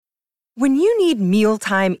When you need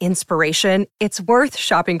mealtime inspiration, it's worth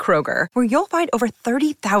shopping Kroger, where you'll find over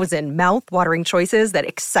 30,000 mouth-watering choices that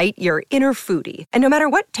excite your inner foodie. And no matter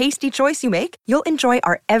what tasty choice you make, you'll enjoy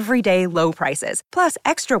our everyday low prices, plus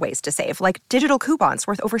extra ways to save, like digital coupons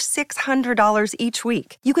worth over $600 each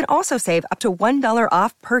week. You can also save up to $1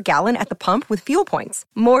 off per gallon at the pump with fuel points.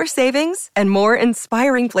 More savings and more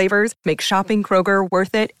inspiring flavors make shopping Kroger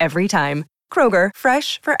worth it every time. Kroger,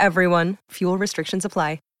 fresh for everyone. Fuel restrictions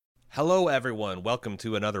apply. Hello, everyone. Welcome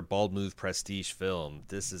to another Bald Move Prestige film.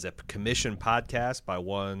 This is a commissioned podcast by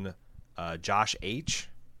one Josh H.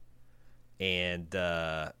 And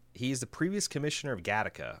he's the previous commissioner of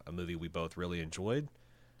Gattaca, a movie we both really enjoyed.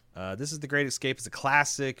 This is The Great Escape. It's a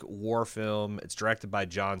classic war film. It's directed by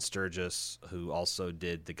John Sturges, who also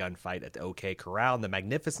did The Gunfight at the OK Corral and The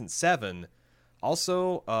Magnificent Seven.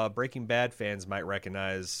 Also, Breaking Bad fans might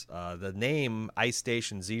recognize the name Ice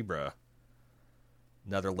Station Zebra.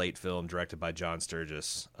 Another late film directed by John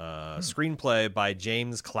Sturges. Screenplay by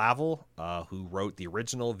James Clavell, who wrote the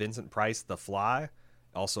original Vincent Price The Fly.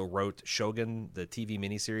 Also wrote Shogun, the TV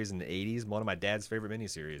miniseries in the 80s, one of my dad's favorite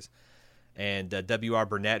miniseries. And W.R.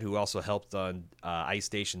 Burnett, who also helped on Ice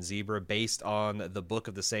Station Zebra, based on the book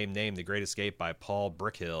of the same name, The Great Escape by Paul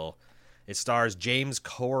Brickhill. It stars James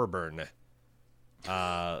Coburn,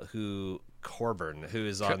 who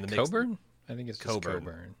is on the mix. Coburn? I think it's just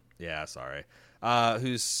Coburn. Yeah, sorry.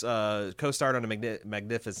 Who's co-starred on the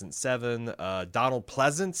Magnificent Seven. Donald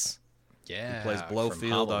Pleasance. Yeah, who plays Blofeld from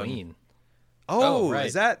Halloween. Right.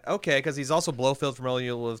 Is that okay? Because he's also Blofeld from Only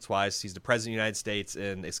You Live Twice. He's the President of the United States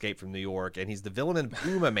in Escape from New York, and he's the villain in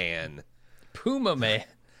Puma Man. Puma Man,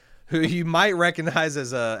 who you might recognize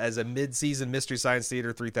as a mid-season Mystery Science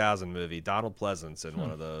Theater 3000 movie. Donald Pleasance in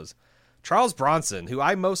one of those. Charles Bronson, who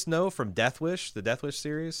I most know from Death Wish, the Death Wish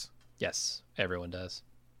series. Yes, everyone does.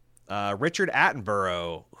 Richard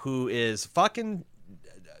Attenborough, who is fucking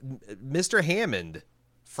Mr. Hammond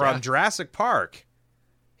from Jurassic Park.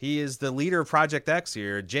 He is the leader of Project X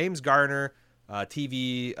here. James Garner,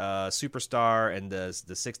 TV superstar in the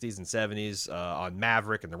 60s and 70s on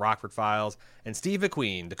Maverick and the Rockford Files. And Steve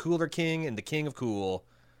McQueen, the Cooler King and the King of Cool.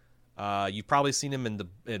 You've probably seen him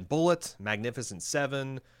in Bullet, Magnificent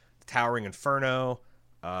Seven, Towering Inferno.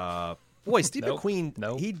 Steve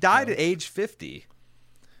McQueen, he died at age 50.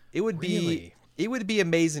 It would be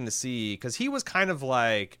amazing to see, because he was kind of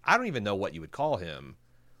like, I don't even know what you would call him,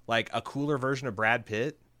 like a cooler version of Brad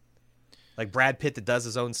Pitt, like Brad Pitt that does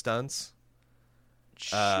his own stunts.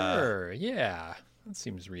 Sure, yeah, that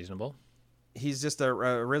seems reasonable. He's just a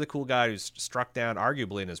really cool guy who's struck down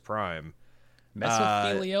arguably in his prime.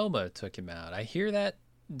 Mesothelioma took him out. I hear that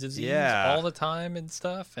disease all the time and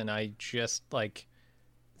stuff, and I just like.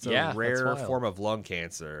 It's a rare form of lung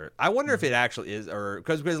cancer. I wonder if it actually is, or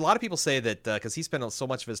because a lot of people say that because he spent so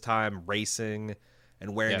much of his time racing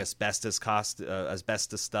and wearing asbestos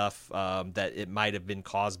stuff, that it might have been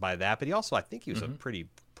caused by that. But I think he was a pretty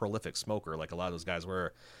prolific smoker, like a lot of those guys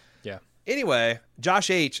were. Yeah. Anyway, Josh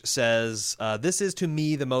H. says, this is to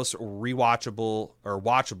me the most rewatchable or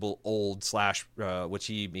watchable old / which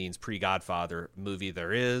he means pre-Godfather movie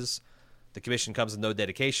there is. The commission comes with no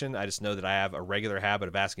dedication. I just know that I have a regular habit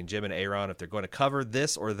of asking Jim and Aaron if they're going to cover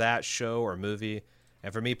this or that show or movie.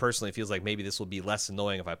 And for me personally, it feels like maybe this will be less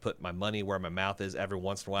annoying if I put my money where my mouth is every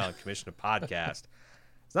once in a while and commission a podcast.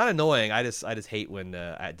 It's not annoying. I just hate when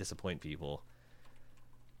I disappoint people.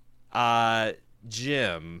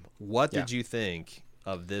 Jim, what did you think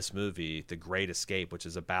of this movie, The Great Escape, which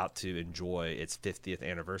is about to enjoy its 50th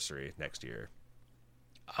anniversary next year?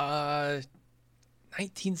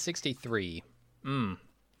 1963.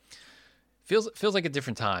 Feels like a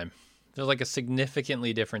different time. Feels like a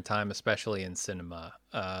significantly different time, especially in cinema.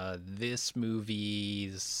 This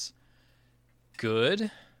movie's good.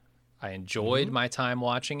 I enjoyed my time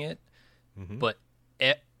watching it, but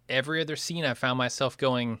every other scene I found myself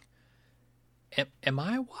going, am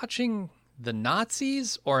I watching the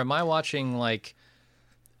Nazis or am I watching like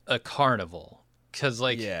a carnival? Because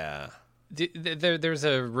like there's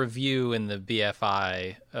a review in the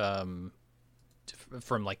BFI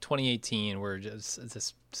from like 2018 where just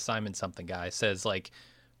this Simon something guy says like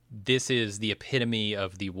this is the epitome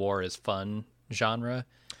of the war is fun genre,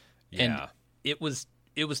 and it was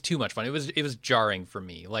too much fun. It was jarring for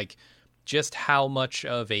me, like just how much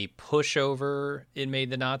of a pushover it made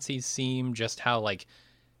the Nazis seem, just how like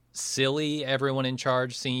silly everyone in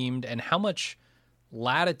charge seemed, and how much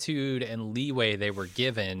latitude and leeway they were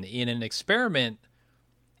given in an experiment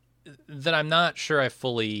that I'm not sure I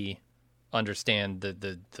fully understand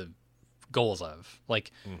the goals of.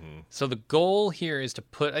 Like, so the goal here is to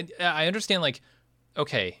put, I understand like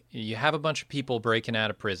okay, you have a bunch of people breaking out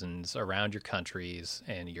of prisons around your countries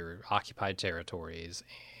and your occupied territories,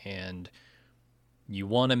 and you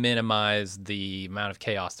want to minimize the amount of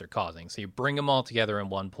chaos they're causing. So you bring them all together in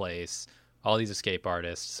one place, all these escape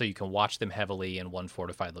artists, so you can watch them heavily in one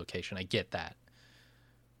fortified location. I get that.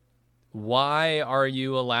 Why are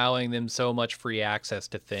you allowing them so much free access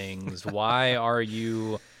to things? Why are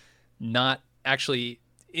you not actually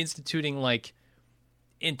instituting like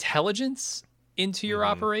intelligence into your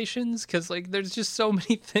operations? Because like there's just so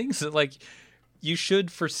many things that like you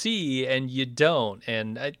should foresee and you don't.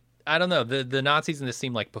 And I don't know, the Nazis in this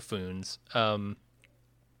seem like buffoons,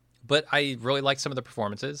 but I really like some of the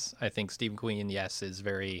performances. I think Steve McQueen, yes, is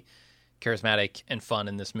very charismatic and fun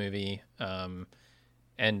in this movie,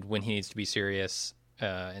 and when he needs to be serious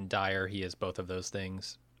and dire, he is both of those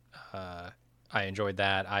things. I enjoyed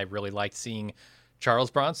that. I really liked seeing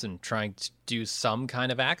Charles Bronson trying to do some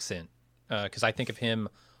kind of accent, because I think of him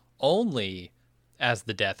only as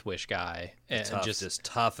the Death Wish guy, and just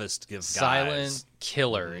toughest of silent guys.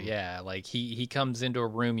 Killer. Yeah, like he comes into a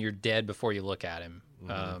room, you're dead before you look at him.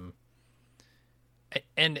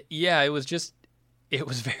 And yeah, it was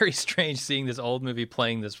very strange seeing this old movie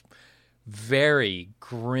playing this very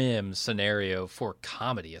grim scenario for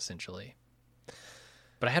comedy, essentially.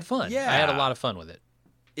 But I had fun. Yeah. I had a lot of fun with it.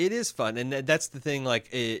 It is fun, and that's the thing. Like,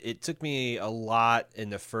 it took me a lot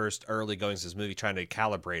in the first early goings of this movie trying to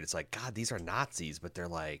calibrate. It's like, God, these are Nazis, but they're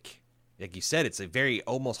like you said, it's a very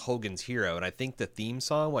almost Hogan's Hero. And I think the theme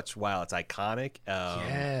song, while it's iconic,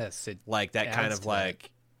 yes, it like that kind of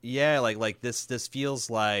like, yeah, like this feels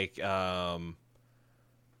like, a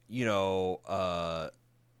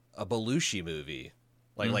Belushi movie.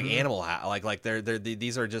 Like Animal House, like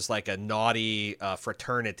these are just like a naughty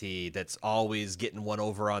fraternity that's always getting one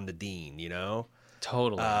over on the dean, you know?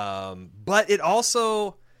 Totally. But it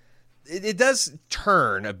also it does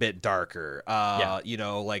turn a bit darker. You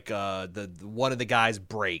know, like the one of the guys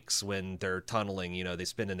breaks when they're tunneling. You know, they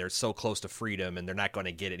spin and they're so close to freedom and they're not going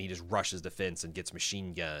to get it. And he just rushes the fence and gets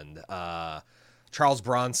machine gunned. Charles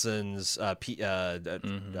Bronson's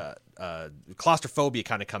claustrophobia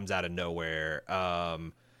kind of comes out of nowhere.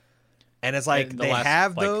 And it's like they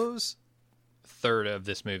have those. Third of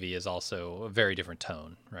this movie is also a very different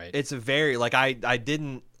tone, right? It's a very, like, I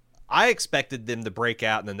expected them to break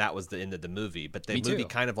out and then that was the end of the movie. But the movie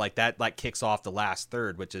kind of like that, like kicks off the last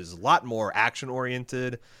third, which is a lot more action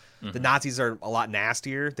oriented. The Nazis are a lot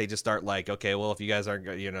nastier. They just start like, okay, well, if you guys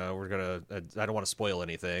aren't, you know, we're going to, I don't want to spoil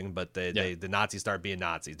anything, but the Nazis start being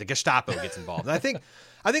Nazis. The Gestapo gets involved. And I think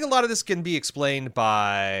a lot of this can be explained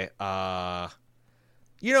by,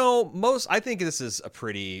 you know, I think this is a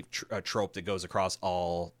pretty trope that goes across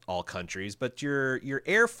all countries, but your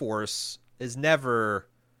Air Force is never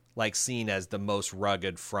like seen as the most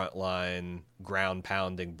rugged frontline ground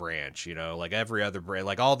pounding branch, you know, like every other branch,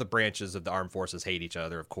 like all the branches of the armed forces hate each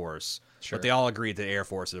other, of course, but they all agree that the Air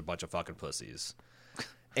Force is a bunch of fucking pussies.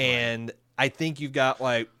 And I think you've got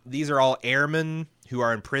like, these are all airmen who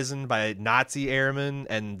are imprisoned by Nazi airmen.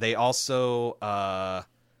 And they also,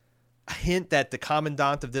 hint that the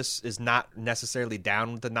commandant of this is not necessarily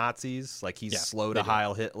down with the Nazis. Like he's slow to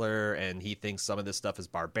Heil Hitler and he thinks some of this stuff is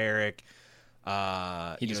barbaric.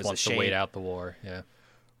 He just wants to wait out the war. Yeah.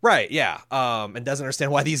 Right. Yeah. And doesn't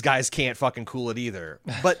understand why these guys can't fucking cool it either.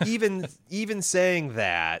 But even saying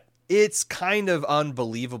that, it's kind of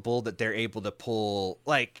unbelievable that they're able to pull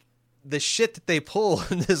like the shit that they pull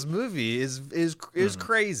in this movie is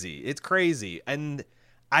crazy. It's crazy. And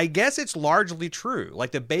I guess it's largely true.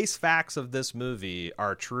 Like the base facts of this movie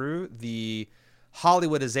are true. The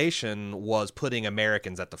Hollywoodization was putting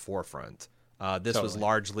Americans at the forefront. This was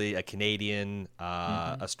largely a Canadian,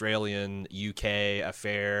 Australian, UK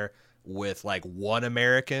affair with like one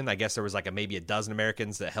American. I guess there was like maybe a dozen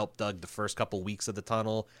Americans that helped dug the first couple weeks of the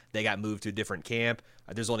tunnel. They got moved to a different camp.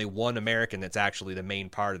 There's only one American that's actually the main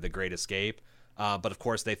part of the Great Escape. But of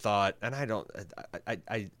course they thought, and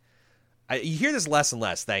you hear this less and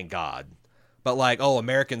less, thank God. But like, oh,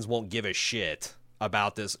 Americans won't give a shit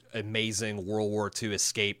about this amazing World War II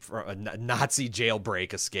escape, a Nazi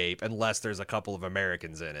jailbreak escape, unless there's a couple of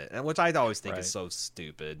Americans in it, and which I always think is so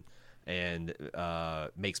stupid and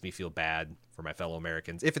makes me feel bad for my fellow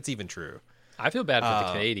Americans, if it's even true. I feel bad for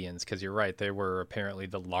the Canadians because you're right; they were apparently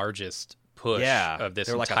the largest push of this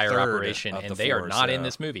entire operation, and they are not in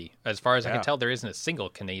this movie. As far as I can tell, there isn't a single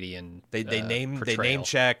Canadian. They name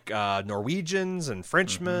check Norwegians and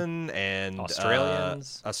Frenchmen and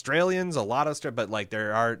Australians, a lot of but like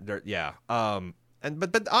but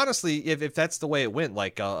honestly, if that's the way it went,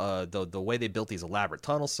 like the way they built these elaborate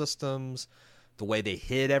tunnel systems, the way they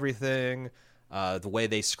hid everything, the way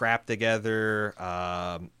they scrap together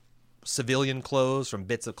civilian clothes from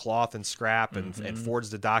bits of cloth and scrap and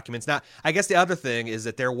forged the documents. Now, I guess the other thing is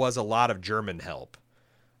that there was a lot of German help.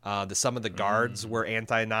 Some of the guards were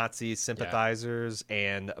anti-Nazi sympathizers,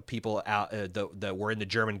 and people out that were in the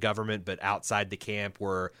German government but outside the camp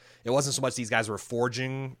were. It wasn't so much these guys were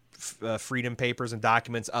forging freedom papers and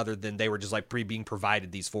documents, other than they were just like being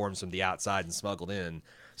provided these forms from the outside and smuggled in.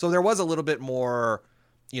 So there was a little bit more,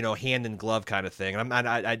 hand in glove kind of thing. And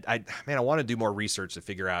I want to do more research to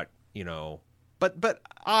figure out, but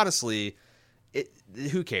honestly,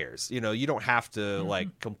 who cares? You don't have to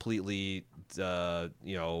like completely.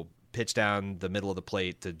 Pitch down the middle of the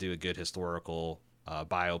plate to do a good historical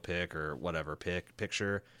biopic or whatever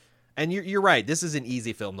picture. And you're right. This is an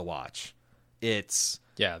easy film to watch. It's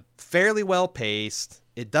fairly well paced.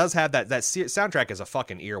 It does have that soundtrack is a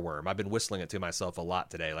fucking earworm. I've been whistling it to myself a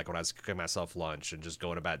lot today, like when I was cooking myself lunch and just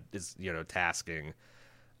going about tasking.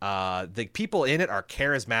 The people in it are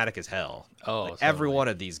charismatic as hell. Every one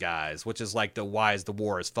of these guys, which is like why is the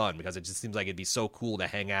war is fun, because it just seems like it'd be so cool to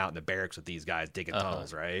hang out in the barracks with these guys digging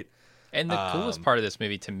tunnels, right? And the coolest part of this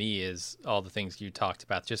movie to me is all the things you talked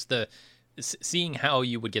about, just seeing how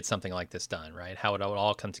you would get something like this done, right? How it would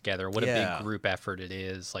all come together, what a big group effort it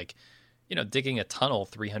is. Like, digging a tunnel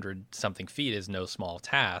 300 something feet is no small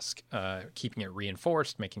task. Keeping it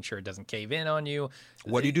reinforced, making sure it doesn't cave in on you.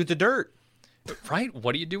 What do you do with the dirt? Right.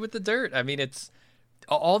 What do you do with the dirt? I mean, it's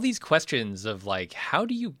all these questions of like, how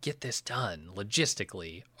do you get this done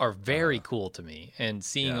logistically are very cool to me. And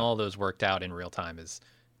seeing all those worked out in real time is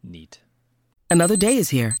neat. Another day is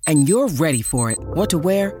here and you're ready for it. What to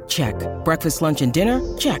wear? Check. Breakfast, lunch, and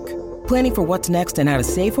dinner? Check. Planning for what's next and how to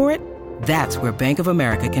save for it? That's where Bank of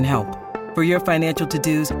America can help. For your financial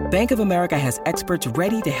to-dos, Bank of America has experts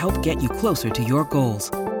ready to help get you closer to your goals.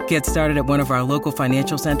 Get started at one of our local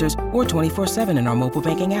financial centers or 24/7 in our mobile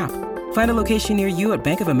banking app. Find a location near you at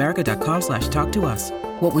bankofamerica.com/talktous.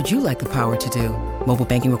 What would you like the power to do? Mobile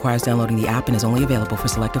banking requires downloading the app and is only available for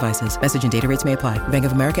select devices. Message and data rates may apply. Bank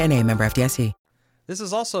of America N.A., member FDIC. This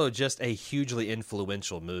is also just a hugely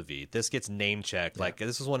influential movie. This gets name-checked. Like,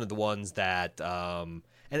 this is one of the ones that, and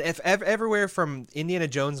everywhere from Indiana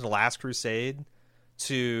Jones and the Last Crusade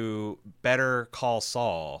to Better Call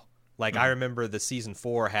Saul. Like, I remember the season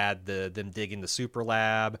 4 had them digging the super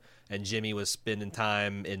lab, and Jimmy was spending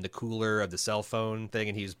time in the cooler of the cell phone thing,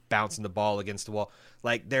 and he was bouncing the ball against the wall.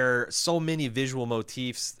 Like, there are so many visual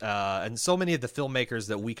motifs, and so many of the filmmakers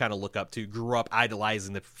that we kind of look up to grew up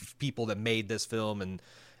idolizing the people that made this film, and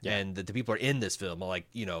the people are in this film. Like,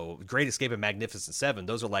 Great Escape and Magnificent Seven.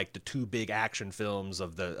 Those are like the two big action films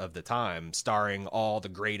of the time, starring all the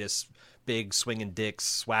greatest big swinging dicks,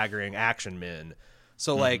 swaggering action men.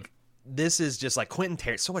 So like. This is just like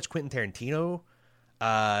so much Quentin Tarantino.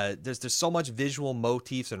 There's so much visual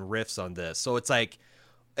motifs and riffs on this. So it's like,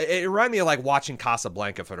 it reminded me of like watching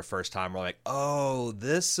Casablanca for the first time. We're like, oh,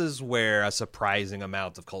 this is where a surprising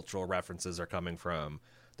amount of cultural references are coming from.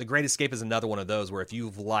 The Great Escape is another one of those where if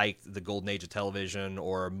you've liked the golden age of television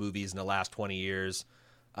or movies in the last 20 years,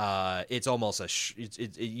 it's almost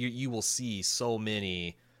you will see so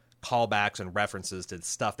many callbacks and references to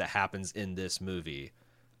stuff that happens in this movie.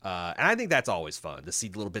 And I think that's always fun to see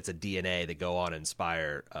little bits of DNA that go on and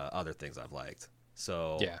inspire other things I've liked.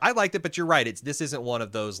 So I liked it, but you're right. This isn't one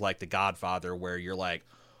of those like The Godfather where you're like,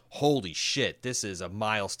 holy shit, this is a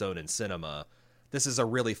milestone in cinema. This is a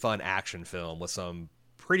really fun action film with some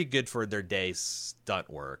pretty good for their day stunt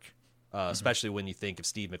work, especially when you think of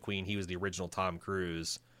Steve McQueen. He was the original Tom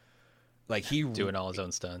Cruise. Like he doing all his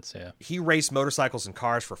own stunts. Yeah, he raced motorcycles and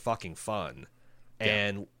cars for fucking fun.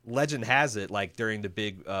 And legend has it, like during the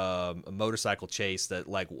big motorcycle chase, that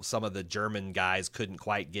like some of the German guys couldn't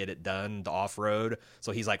quite get it done, the off-road.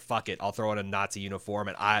 So he's like, "Fuck it, I'll throw on a Nazi uniform,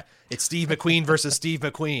 and it's Steve McQueen versus Steve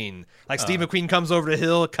McQueen." Like Steve McQueen comes over the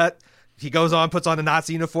hill, he goes on, puts on a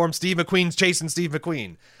Nazi uniform. Steve McQueen's chasing Steve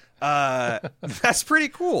McQueen. That's pretty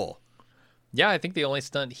cool. Yeah, I think the only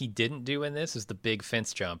stunt he didn't do in this is the big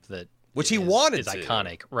fence jump which he wanted is to.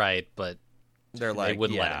 Iconic, right? But they're like, they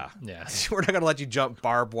wouldn't let him. Yeah, we're not gonna let you jump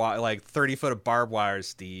barbed wire, like 30 foot of barbed wire,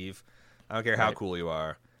 Steve. I don't care how cool you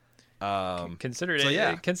are. Considered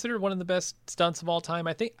one of the best stunts of all time.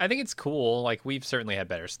 I think it's cool. Like we've certainly had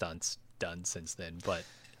better stunts done since then, but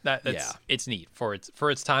it's neat for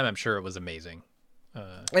its time. I'm sure it was amazing.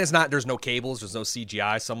 And it's not. There's no cables. There's no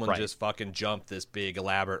CGI. Someone just fucking jumped this big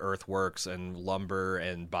elaborate earthworks and lumber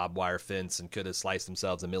and barbed wire fence and could have sliced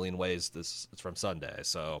themselves a million ways. This is from Sunday,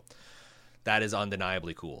 so. That is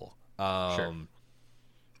undeniably cool. Sure.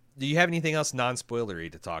 Do you have anything else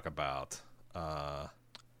non-spoilery to talk about?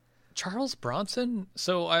 Charles Bronson.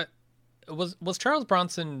 So Was Charles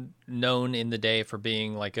Bronson known in the day for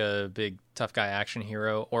being like a big tough guy action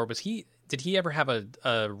hero, or did he ever have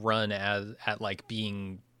a run at like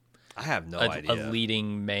being I have no idea. A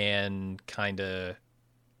leading man kind of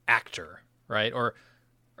actor, right? Or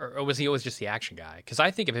was he always just the action guy? Because I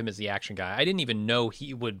think of him as the action guy. I didn't even know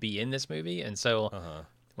he would be in this movie, and so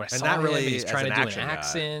when I saw him, and he's trying to do an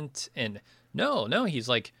accent, and no, he's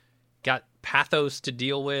like got pathos to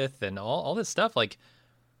deal with, and all this stuff. Like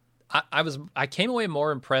I came away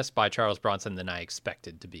more impressed by Charles Bronson than I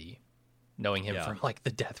expected to be, knowing him from like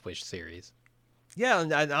the Death Wish series. Yeah,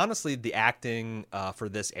 and honestly, the acting for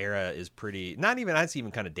this era is pretty. That's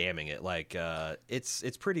even kind of damning it. Like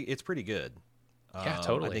it's pretty good. Yeah,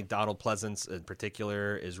 totally. I think Donald Pleasance in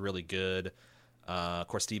particular is really good. Of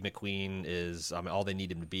course, Steve McQueen is. I mean, all they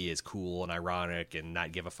need him to be is cool and ironic and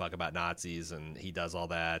not give a fuck about Nazis, and he does all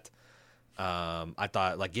that. I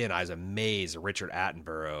thought, again, I was amazed. Richard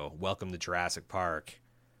Attenborough, Welcome to Jurassic Park,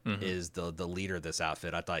 is the leader of this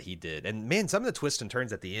outfit. I thought he did, and man, some of the twists and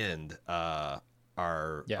turns at the end are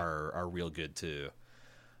real good too.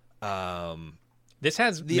 This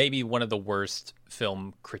has maybe one of the worst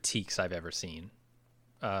film critiques I've ever seen.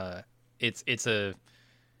 It's an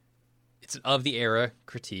of the era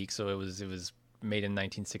critique, so it was made in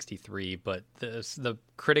 1963. But the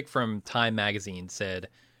critic from Time magazine said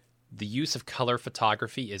the use of color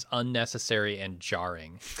photography is unnecessary and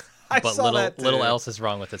jarring. But little else is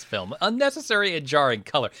wrong with this film. Unnecessary and jarring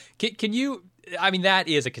color. Can you? I mean, that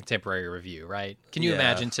is a contemporary review, right? Can you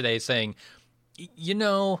imagine today saying,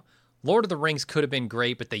 Lord of the Rings could have been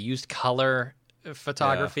great, but they used color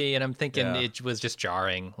photography, and I'm thinking it was just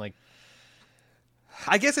jarring. Like,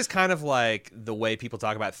 I guess it's kind of like the way people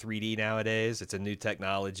talk about 3D nowadays. It's a new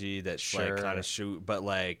technology that's like kind of shoot, but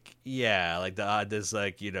like, there's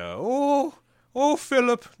like, oh,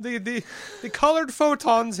 Philip, the colored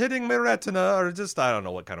photons hitting my retina, or just, I don't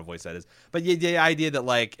know what kind of voice that is. But the idea that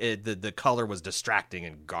like the color was distracting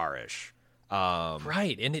and garish.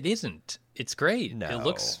 Right, and it isn't. It's great.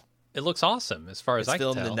 No. It looks awesome as far as I can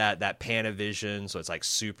tell. It's filmed in that Panavision, so it's like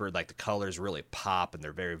super, like the colors really pop and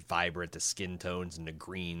they're very vibrant. The skin tones and the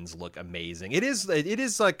greens look amazing. It is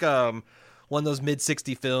like one of those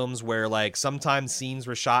mid-60 films where like sometimes scenes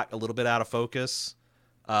were shot a little bit out of focus.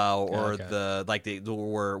 They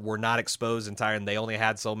were not exposed entirely, and they only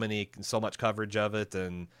had so much coverage of it,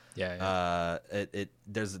 and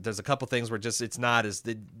there's a couple things where just it's not as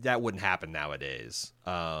that wouldn't happen nowadays.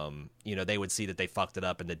 They would see that they fucked it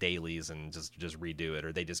up in the dailies and just redo it,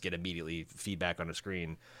 or they just get immediately feedback on the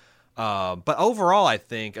screen. But overall, I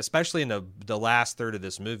think, especially in the last third of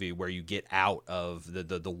this movie, where you get out of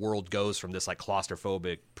the world goes from this like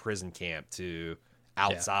claustrophobic prison camp to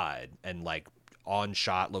outside and like on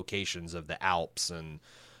shot locations of the Alps and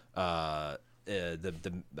I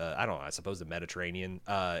don't know, I suppose the Mediterranean.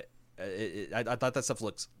 I thought that stuff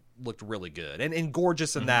looked really good and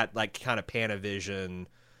gorgeous in that like kind of Panavision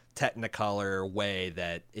Technicolor way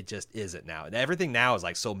that it just isn't now. And everything now is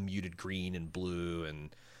like so muted green and blue and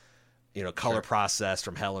color processed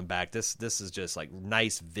from hell and back. This is just like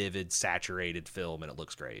nice, vivid, saturated film, and it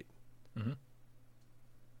looks great.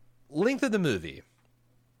 Length of the movie.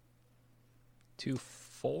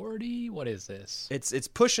 240. What is this? It's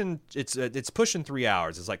pushing 3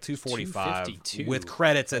 hours. It's like 2:45 with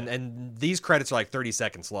credits, and these credits are like 30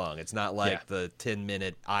 seconds long. It's not like the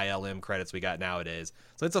 10-minute ILM credits we got nowadays.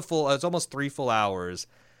 So it's almost 3 full hours.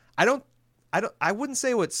 I wouldn't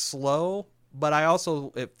say it's slow, but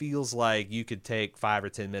it feels like you could take 5 or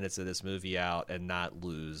 10 minutes of this movie out and not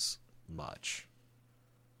lose much.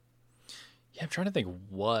 Yeah, I'm trying to think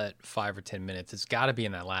what 5 or 10 minutes. It's got to be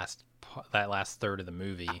in that last third of the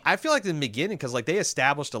movie. I feel like in the beginning, because like they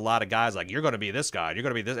established a lot of guys, like you're going to be this guy, you're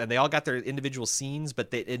going to be this, and they all got their individual scenes,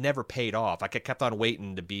 but it never paid off. I kept on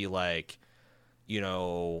waiting to be like,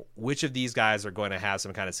 which of these guys are going to have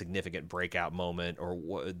some kind of significant breakout moment,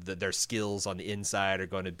 or their skills on the inside are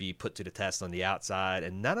going to be put to the test on the outside,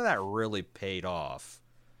 and none of that really paid off.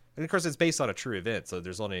 And of course, it's based on a true event, so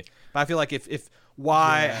there's only. But I feel like if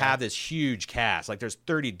why have this huge cast? Like, there's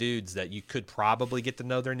 30 dudes that you could probably get to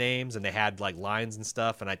know their names, and they had like lines and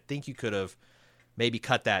stuff. And I think you could have maybe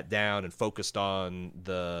cut that down and focused on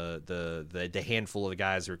the handful of the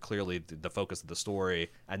guys who are clearly the focus of the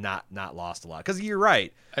story, and not lost a lot. Because you're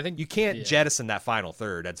right. I think you can't jettison that final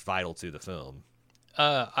third. That's vital to the film.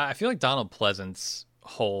 I feel like Donald Pleasant's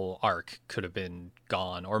whole arc could have been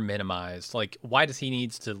gone or minimized. Like, why does he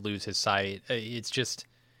needs to lose his sight? It's just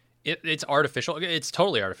it's artificial. It's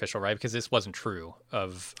totally artificial, right? Because this wasn't true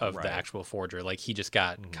of the actual forger. Like, he just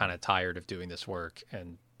got kind of tired of doing this work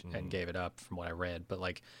and gave it up, from what I read. But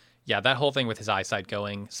like, yeah, that whole thing with his eyesight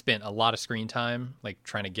going, spent a lot of screen time, like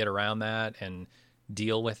trying to get around that and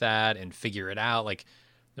deal with that and figure it out. Like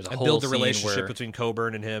there's a whole build the scene relationship where between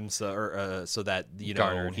Coburn and him, so that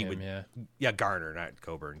Garner and he him, would Garner, not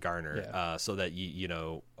Coburn, Garner, Yeah. so that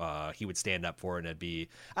he would stand up for it and it'd be.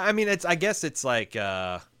 I mean, I guess it's like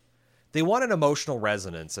they want an emotional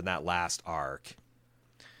resonance in that last arc,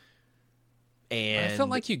 and I felt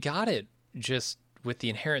like you got it just with the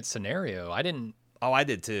inherent scenario. I didn't. Oh, I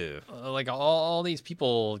did too. Like all these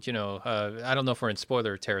people, I don't know if we're in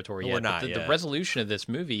spoiler territory yet. We're not but the yet. resolution of this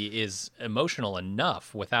movie is emotional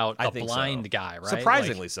enough without I a think blind so. guy, right?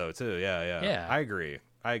 Surprisingly so too. Yeah. Yeah. I agree.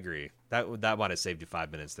 That might have saved you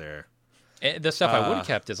 5 minutes there. And the stuff I would have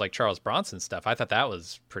kept is like Charles Bronson stuff. I thought that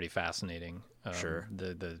was pretty fascinating. Sure.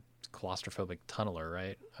 The claustrophobic tunneler,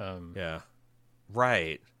 right? Yeah.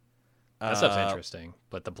 Right. That stuff's interesting.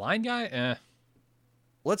 But the blind guy,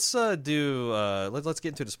 Let's let's get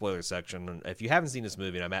into the spoiler section. If you haven't seen this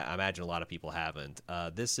movie, and I imagine a lot of people haven't,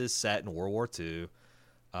 this is set in World War II.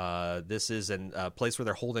 This is a place where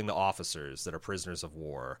they're holding the officers that are prisoners of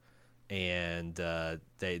war, and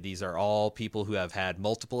these are all people who have had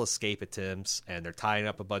multiple escape attempts, and they're tying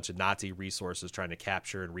up a bunch of Nazi resources trying to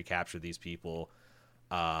capture and recapture these people.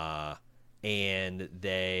 And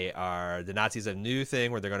the Nazis have a new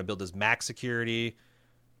thing where they're going to build this max security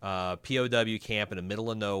POW camp in the middle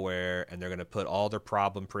of nowhere, and they're going to put all their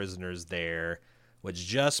problem prisoners there, which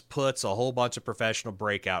just puts a whole bunch of professional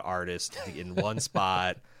breakout artists in one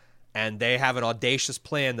spot. And they have an audacious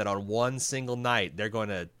plan that on one single night, they're going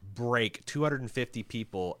to break 250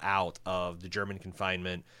 people out of the German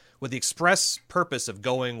confinement with the express purpose of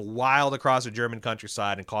going wild across the German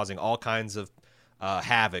countryside and causing all kinds of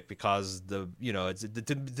havoc, because their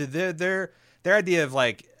idea of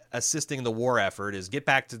like assisting the war effort is get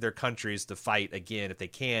back to their countries to fight again if they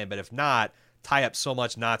can, but if not, tie up so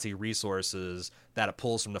much Nazi resources that it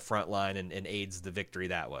pulls from the front line and aids the victory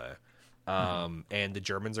that way. And the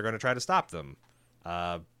Germans are going to try to stop them,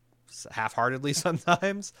 half-heartedly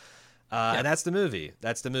sometimes. And that's the movie.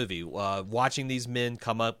 Watching these men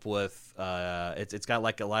come up with it's got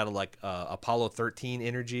like a lot of like Apollo 13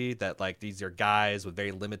 energy, that like these are guys with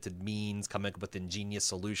very limited means coming up with ingenious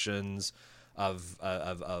solutions of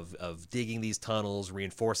digging these tunnels,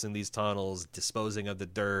 reinforcing these tunnels, disposing of the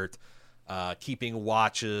dirt, keeping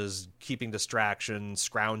watches, keeping distractions,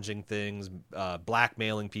 scrounging things,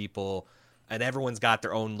 blackmailing people. And everyone's got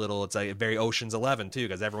their own little, it's like very Ocean's 11 too,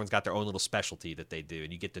 because everyone's got their own little specialty that they do,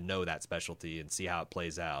 and you get to know that specialty and see how it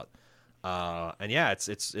plays out. And yeah,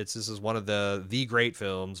 this is one of the great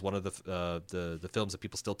films, one of the films that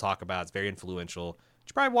people still talk about. It's very influential. You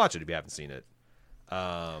should probably watch it if you haven't seen it.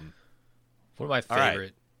 One of my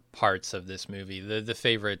favorite parts of this movie, the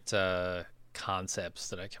favorite concepts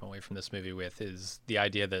that I come away from this movie with, is the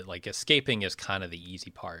idea that like escaping is kind of the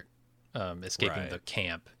easy part. Escaping the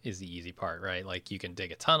camp is the easy part, right? Like you can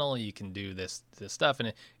dig a tunnel, you can do this stuff,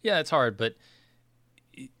 and it's hard, but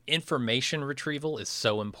information retrieval is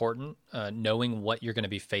so important. Knowing what you're going to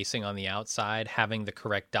be facing on the outside, having the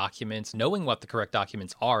correct documents, knowing what the correct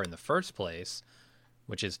documents are in the first place,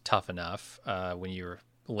 which is tough enough when you're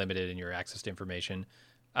limited in your access to information.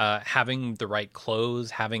 Having the right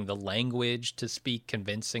clothes, having the language to speak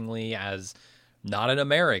convincingly as not an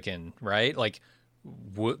American, right? Like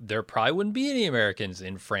there probably wouldn't be any Americans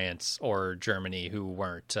in France or Germany who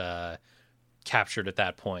weren't captured at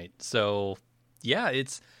that point. So yeah,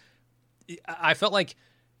 I felt like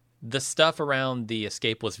the stuff around the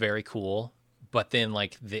escape was very cool, but then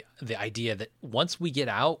like the idea that once we get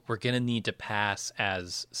out, we're going to need to pass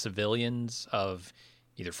as civilians of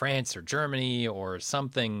either France or Germany or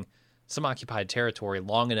some occupied territory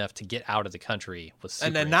long enough to get out of the country was super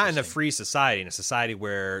and then not in a interesting. free society, in a society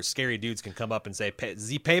where scary dudes can come up and say,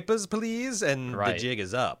 "The papers, please," and the jig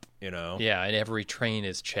is up, Yeah, and every train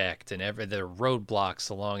is checked, and there are roadblocks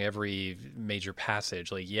along every major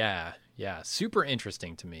passage. Like, yeah, super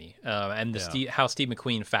interesting to me. And how Steve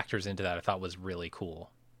McQueen factors into that, I thought was really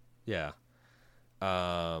cool. Yeah.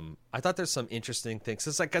 I thought there's some interesting things.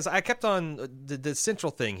 It's like, because I kept on the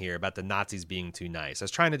central thing here about the Nazis being too nice. I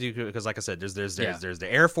was trying to do, because like I said, there's the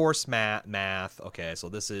Air Force math. Okay, so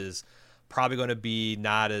this is probably going to be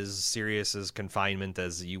not as serious as confinement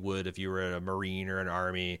as you would if you were a Marine or an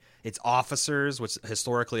Army. It's officers, which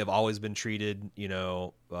historically have always been treated,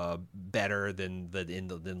 better than the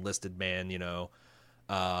enlisted man.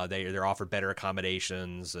 They're offered better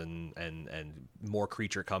accommodations and more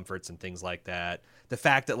creature comforts and things like that. The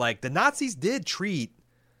fact that like the Nazis did treat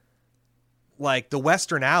like the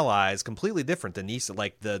Western allies, completely different than East.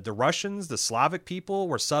 Like the Russians, the Slavic people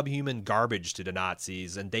were subhuman garbage to the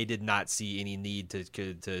Nazis, and they did not see any need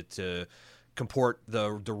to comport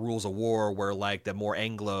the rules of war, where like the more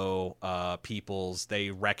Anglo peoples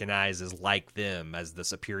they recognize as like them as the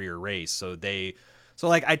superior race. So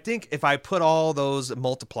like I think if I put all those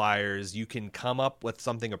multipliers, you can come up with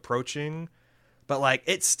something approaching. But like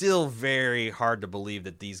it's still very hard to believe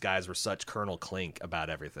that these guys were such Colonel Klink about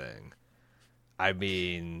everything. I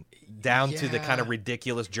mean, down to the kind of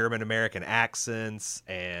ridiculous German American accents,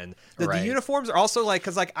 and the uniforms are also like,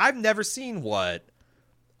 because like I've never seen what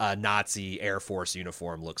a Nazi Air Force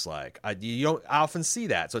uniform looks like. You don't often see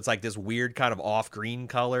that. So it's like this weird kind of off green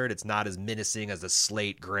colored. It's not as menacing as the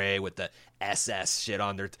slate gray with the SS shit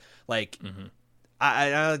on there. Like,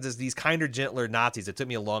 I there's these kinder, gentler Nazis. It took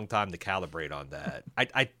me a long time to calibrate on that.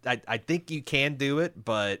 I think you can do it,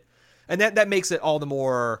 and that makes it all the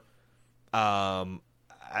more,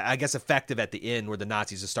 I guess, effective at the end, where the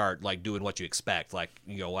Nazis just start like doing what you expect. Like,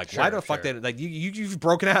 you know, like why the fuck did like you've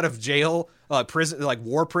broken out of jail, prison, like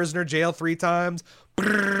war prisoner jail 3 times.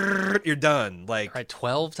 You're done. Like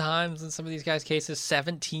 12 times in some of these guys' cases,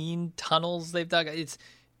 17 tunnels they've dug.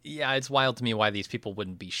 It's wild to me why these people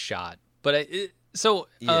wouldn't be shot. But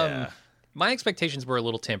my expectations were a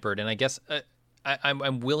little tempered, and I guess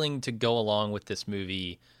I'm willing to go along with this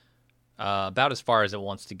movie about as far as it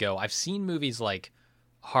wants to go. I've seen movies like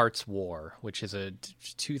Heart's War, which is a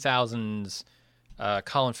 2000s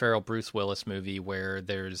Colin Farrell, Bruce Willis movie where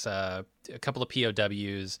there's a couple of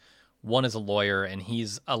POWs. One is a lawyer, and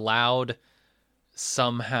he's allowed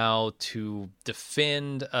somehow to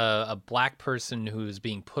defend a black person who's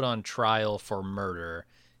being put on trial for murder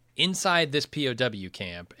inside this POW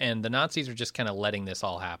camp, and the Nazis are just kind of letting this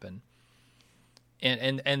all happen.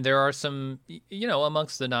 And there are some, you know,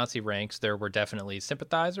 amongst the Nazi ranks, there were definitely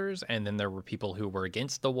sympathizers, and then there were people who were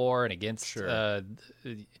against the war and against,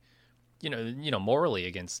 morally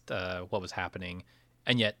against what was happening,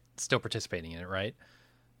 and yet still participating in it, right?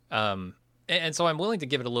 And so I'm willing to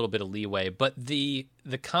give it a little bit of leeway, but the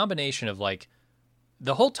combination of like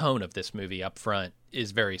the whole tone of this movie up front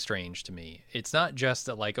is very strange to me. It's not just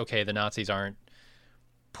that like, okay, the Nazis aren't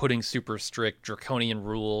putting super strict draconian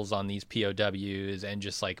rules on these POWs and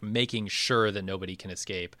just like making sure that nobody can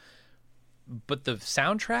escape. But the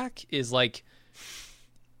soundtrack is like,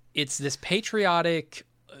 it's this patriotic,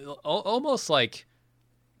 almost like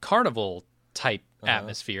carnival type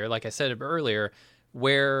atmosphere, like I said earlier,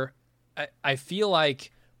 where I feel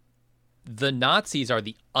like the Nazis are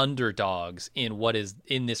the underdogs in what is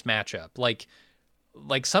in this matchup. Like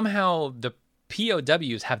somehow the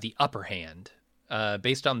POWs have the upper hand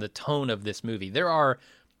based on the tone of this movie. There are,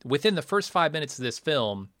 within the first 5 minutes of this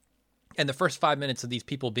film and the first 5 minutes of these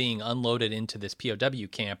people being unloaded into this POW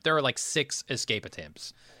camp, there are like 6 escape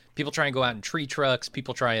attempts. People try and go out in tree trucks.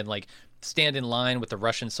 People try and like stand in line with the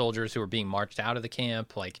Russian soldiers who are being marched out of the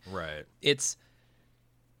camp. Like, right. It's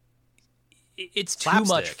slapstick.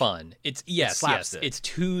 Too much fun. It's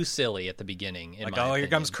too silly at the beginning. Like, oh, here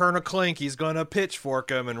comes Colonel Klink. He's going to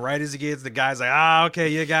pitchfork him, and right as he gets, the guy's like, okay,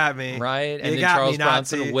 you got me. Right, and then Charles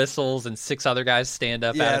Bronson whistles, and 6 other guys stand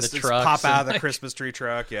up out of the truck. Pop out of the Christmas tree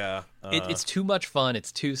truck, yeah. It's too much fun.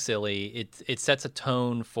 It's too silly. It sets a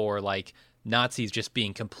tone for, like, Nazis just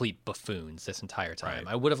being complete buffoons this entire time.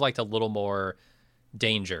 Right. I would have liked a little more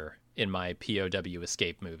danger in my POW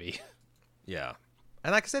escape movie. Yeah.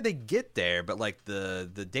 And like I said, they get there, but like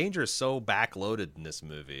the danger is so backloaded in this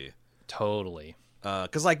movie. Totally.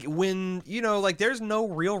 Because like when, you know, like there's no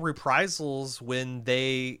real reprisals when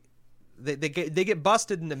they get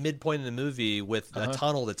busted in the midpoint of the movie with a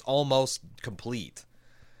tunnel that's almost complete.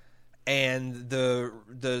 And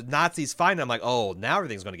the Nazis find them like, oh, now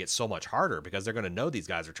everything's going to get so much harder because they're going to know these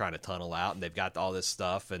guys are trying to tunnel out and they've got all this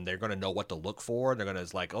stuff and they're going to know what to look for. And they're going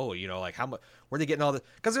to like, oh, you know, like how much, where are they getting all the,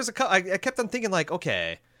 because there's I kept on thinking like,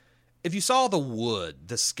 okay, if you saw the wood,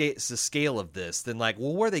 the scale of this, then like,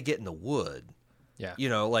 well, where are they getting the wood? Yeah. You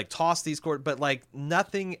know, like toss these cords, but like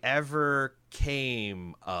nothing ever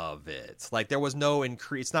came of it. Like there was no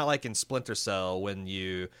increase. It's not like in Splinter Cell when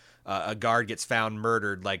a guard gets found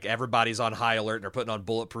murdered, like everybody's on high alert and they're putting on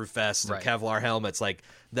bulletproof vests and Kevlar helmets. Like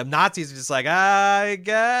the Nazis are just like,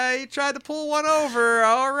 you tried to pull one over.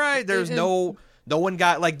 All right. There's no one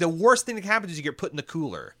got, like, the worst thing that happens is you get put in the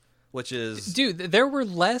cooler, which is... Dude, there were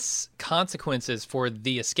less consequences for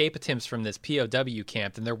the escape attempts from this POW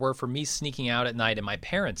camp than there were for me sneaking out at night in my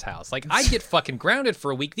parents' house. Like, I get fucking grounded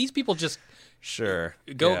for a week. These people just... Sure.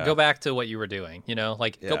 Go back to what you were doing, you know?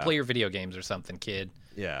 Like, go play your video games or something, kid.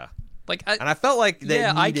 Yeah. Like, and I felt like they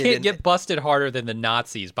I can't get busted harder than the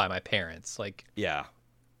Nazis by my parents. Like, yeah.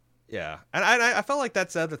 Yeah, and I felt like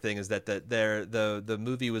that's the other thing is that the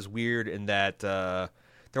movie was weird in that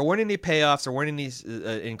there weren't any payoffs, there weren't any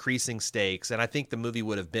increasing stakes, and I think the movie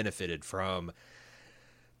would have benefited from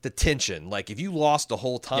the tension. Like if you lost the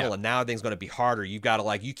whole tunnel and now everything's going to be harder, you've got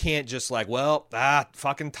to you can't just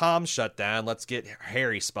fucking Tom shut down, let's get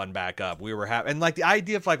Harry spun back up. We were and the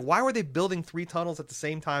idea of why were they building 3 tunnels at the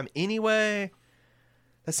same time anyway?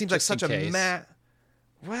 That seems like such a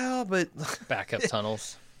well, but backup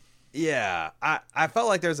tunnels. Yeah, I felt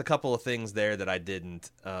like there's a couple of things there that I didn't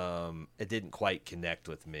it didn't quite connect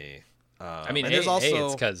with me. I mean,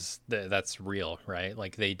 it's because that's real, right?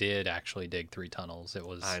 Like they did actually dig 3 tunnels. It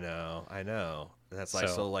was. I know. That's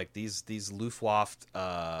so these Luftwaffe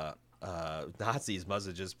Nazis must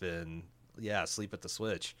have just been asleep at the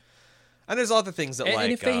switch. And there's other things that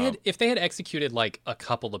and if they had executed a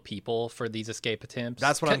couple of people for these escape attempts,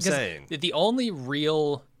 that's what I'm saying. The only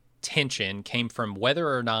real tension came from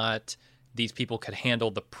whether or not these people could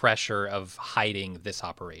handle the pressure of hiding this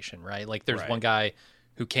operation, right? Like there's one guy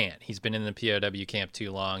who can't. He's been in the POW camp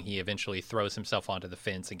too long. He eventually throws himself onto the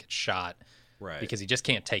fence and gets shot because he just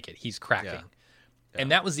can't take it. He's cracking. Yeah.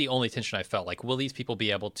 And that was the only tension I felt. Will these people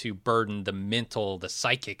be able to burden the mental, the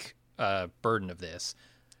psychic burden of this?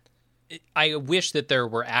 I wish that there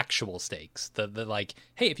were actual stakes. The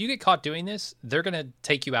hey, if you get caught doing this, they're going to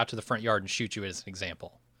take you out to the front yard and shoot you as an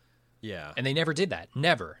example. Yeah. And they never did that.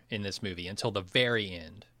 Never in this movie until the very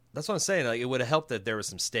end. That's what I'm saying. It would have helped that there was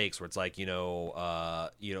some stakes where it's maybe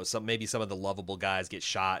some of the lovable guys get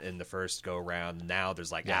shot in the first go round. Now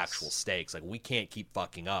there's actual stakes. We can't keep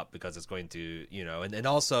fucking up because it's going to, and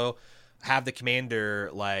also have the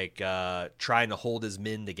commander trying to hold his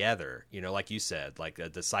men together. Like you said,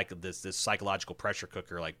 this psychological pressure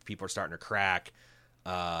cooker. People are starting to crack.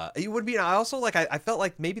 It would be. I also I felt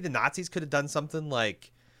like maybe the Nazis could have done something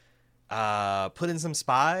put in some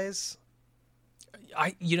spies.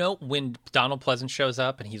 When Donald Pleasance shows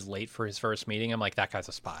up and he's late for his first meeting, I'm like, that guy's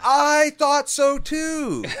a spy. I thought so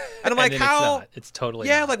too. And I'm like, how? It's totally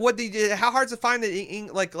not. What they did? How hard is it to find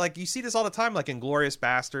you see this all the time, in Inglourious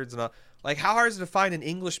Bastards and all. How hard is it to find an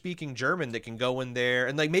English speaking German that can go in there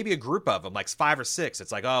and maybe a group of them, 5 or 6.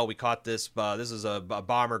 It's we caught this. This is a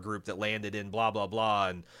bomber group that landed in blah blah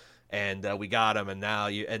blah and we got him, and now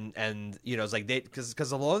it's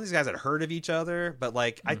because a lot of these guys had heard of each other, but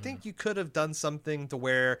I think you could have done something to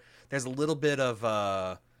where there's a little bit of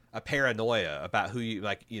a paranoia about who you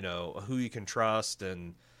who you can trust,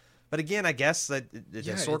 but again, I guess that the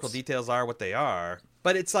historical details are what they are,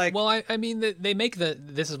 but it's well, I mean they make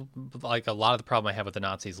this is a lot of the problem I have with the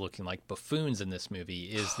Nazis looking like buffoons in this movie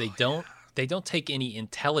is they don't take any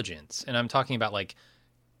intelligence, and I'm talking about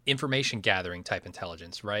information gathering type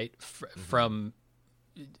intelligence, right? From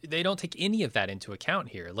they don't take any of that into account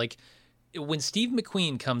here. When Steve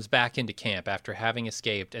McQueen comes back into camp after having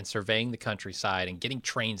escaped and surveying the countryside and getting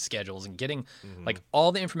train schedules and getting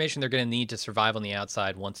all the information they're going to need to survive on the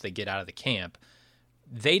outside once they get out of the camp,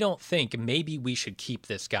 they don't think maybe we should keep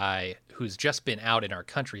this guy who's just been out in our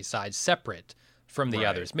countryside separate from the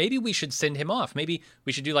others. Maybe we should send him off. Maybe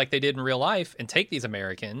we should do like they did in real life and take these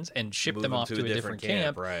Americans and ship them off to a different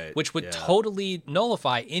camp, which would totally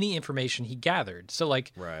nullify any information he gathered. So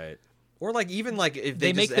or even if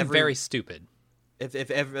they make them very stupid. If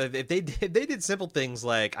they did simple things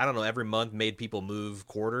every month made people move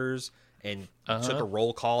quarters and took a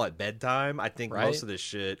roll call at bedtime, I think most of this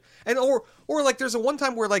shit or there's a one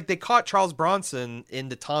time where they caught Charles Bronson in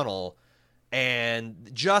the tunnel. And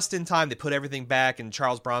just in time, they put everything back, and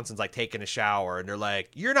Charles Bronson's taking a shower, and they're like,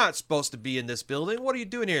 "You're not supposed to be in this building. What are you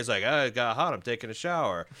doing here?" He's like, "I got hot. I'm taking a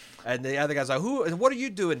shower." And the other guy's like, "Who? What are you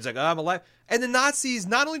doing?" He's like, "I'm alive." And the Nazis,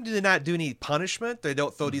 not only do they not do any punishment, they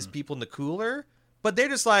don't throw these people in the cooler, but they're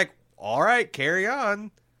just like, "All right, carry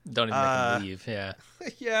on." Don't even make them leave. Yeah,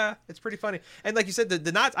 yeah, it's pretty funny. And like you said,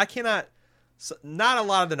 the Nazis, I cannot. Not a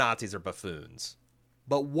lot of the Nazis are buffoons,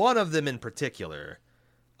 but one of them in particular.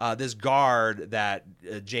 This guard that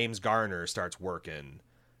James Garner starts working.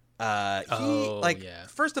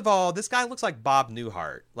 First of all, this guy looks like Bob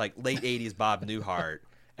Newhart, late 80s Bob Newhart.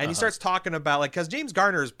 And he starts talking about because James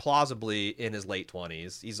Garner is plausibly in his late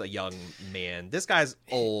 20s. He's a young man. This guy's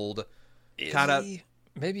old. Maybe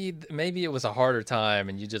it was a harder time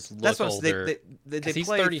and you just look older. They he's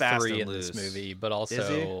 33 in this movie, but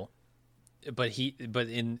also,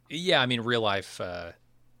 real life,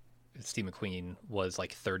 Steve McQueen was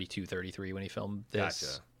 32, 33 when he filmed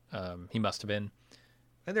this. Gotcha. He must have been.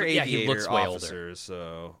 And they're aviator he looks way officers,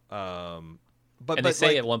 older. So. But they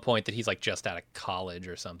say at one point that he's just out of college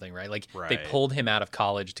or something, right? They pulled him out of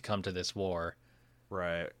college to come to this war.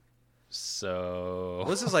 Right. So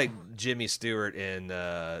this is like Jimmy Stewart in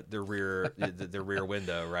the rear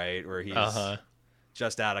window, right? Where he's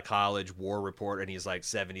just out of college, war report, and he's like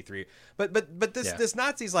 73. But this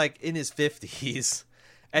Nazi's like in his 50s,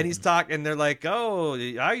 and he's talking, and they're like, "Oh,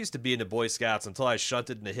 I used to be in the Boy Scouts until I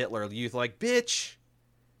shunted into Hitler Youth." Like, bitch.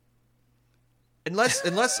 Unless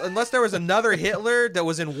there was another Hitler that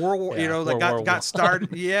was in World War, got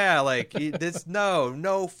started. Yeah, like this.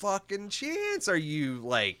 No fucking chance. Are you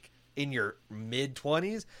like in your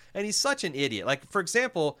mid-20s? And he's such an idiot. Like, for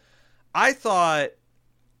example, I thought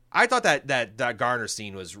that Garner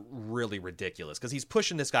scene was really ridiculous because he's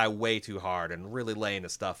pushing this guy way too hard and really laying the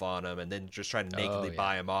stuff on him and then just trying to nakedly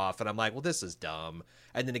buy him off. And I'm like, well, this is dumb.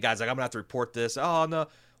 And then the guy's like, I'm gonna have to report this. Oh no.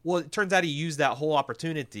 Well, it turns out he used that whole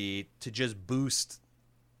opportunity to just boost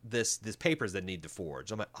this papers that need to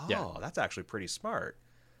forge. I'm like, that's actually pretty smart.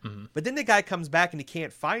 Mm-hmm. But then the guy comes back and he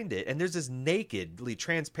can't find it, and there's this nakedly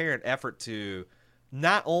transparent effort to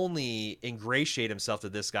not only ingratiate himself to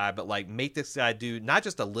this guy, but like make this guy do not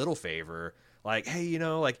just a little favor. Like, hey,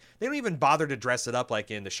 like they don't even bother to dress it up like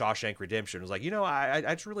in the Shawshank Redemption. It was like, I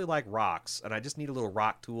just really like rocks, and I just need a little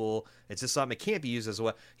rock tool. It's just something it can't be used as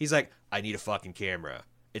well. He's like, I need a fucking camera.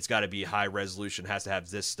 It's got to be high resolution. Has to have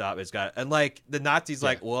this stuff. It's got, and like the Nazis,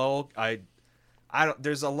 like, well, I don't.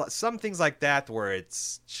 There's some things like that where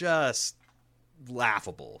it's just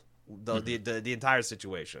laughable. The entire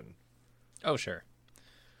situation. Oh sure,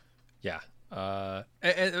 yeah.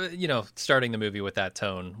 And starting the movie with that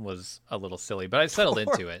tone was a little silly, but I settled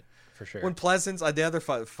into it. For sure. When Pleasance, the other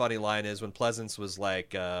funny line is when Pleasance was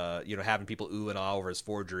like, having people ooh and ah over his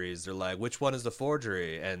forgeries. They're like, "Which one is the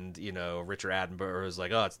forgery?" And Richard Attenborough is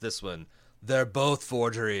like, "Oh, it's this one." They're both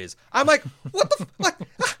forgeries. I'm like, what the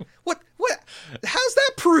what? How's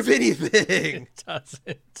that prove anything? It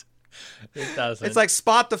doesn't. It doesn't. It's like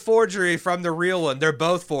spot the forgery from the real one. They're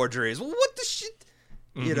both forgeries. Well, what the shit?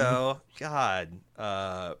 God.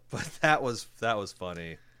 But that was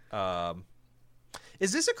funny.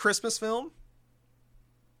 Is this a Christmas film?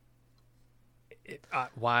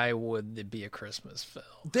 Why would it be a Christmas film?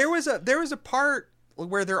 There was a part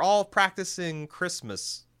where they're all practicing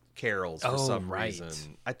Christmas carols for some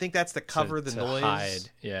reason. I think that's to cover the noise. Hide.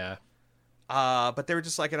 Yeah. But they were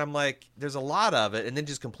just like, and I'm like, there's a lot of it, and then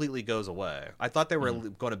just completely goes away. I thought they were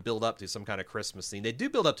going to build up to some kind of Christmas scene. They do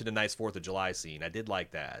build up to the nice 4th of July scene. I did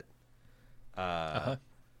like that.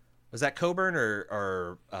 Was that Coburn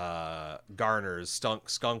or Garner's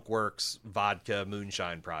Skunk Works vodka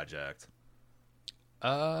moonshine project?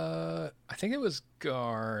 I think it was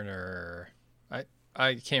Garner.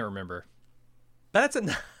 I can't remember. That's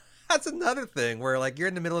another thing where like you're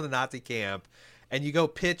in the middle of the Nazi camp and you go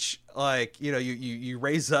pitch like you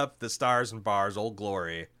raise up the Stars and Bars Old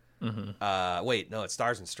Glory. Mm-hmm. Wait, no, it's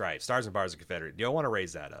Stars and Stripes. Stars and Bars of Confederate. You don't want to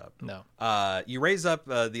raise that up. No. You raise up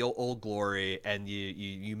the Old Glory, and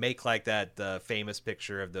you make like that famous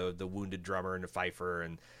picture of the wounded drummer and the fifer,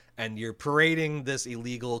 and you're parading this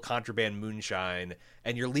illegal contraband moonshine,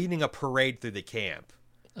 and you're leading a parade through the camp.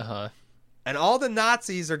 And all the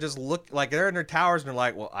Nazis are just they're in their towers, and they're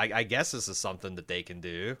like, well, I guess this is something that they can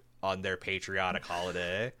do on their patriotic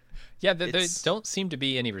holiday. Yeah, there don't seem to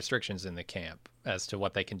be any restrictions in the camp as to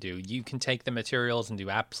what they can do. You can take the materials and do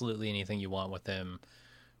absolutely anything you want with them.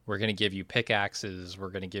 We're going to give you pickaxes. We're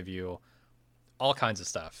going to give you all kinds of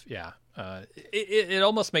stuff. Yeah. It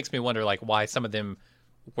almost makes me wonder, like, why some of them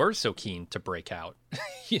were so keen to break out.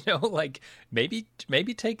 Like maybe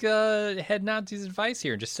take head Nazi's advice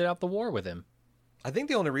here and just sit out the war with him. I think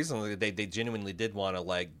the only reason they genuinely did want to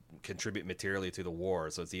like contribute materially to the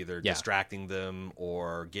war, so it's either distracting them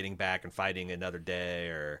or getting back and fighting another day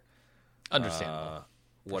or understandable,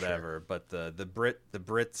 whatever. Sure. But the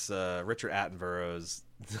Brits Richard Attenborough's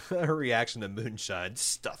reaction to moonshine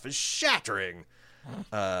stuff is shattering.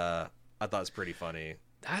 I thought it was pretty funny.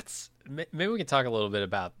 Maybe we can talk a little bit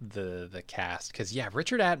about the cast because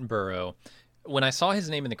Richard Attenborough. When I saw his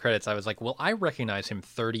name in the credits, I was like, well, I recognize him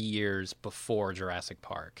 30 years before Jurassic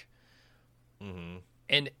Park. Mm-hmm.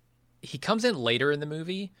 And he comes in later in the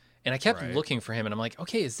movie, and I kept looking for him, and I'm like,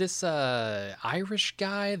 okay, is this Irish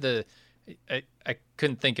guy? I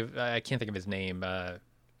can't think of his name.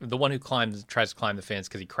 The one who tries to climb the fence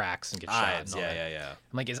because he cracks and gets Ives, shot. Yeah.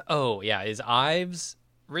 I'm like, is Ives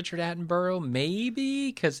Richard Attenborough?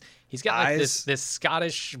 Maybe because he's got like this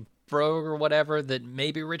Scottish brogue or whatever that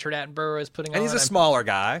maybe Richard Attenborough is putting on. And he's a smaller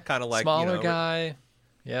guy, kind of like guy.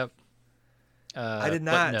 Yep. I did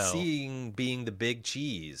not see him being the big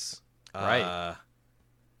cheese. Right.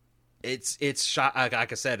 It's shot,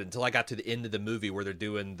 like I said, until I got to the end of the movie where they're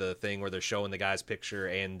doing the thing where they're showing the guy's picture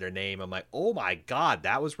and their name. I'm like, oh my God,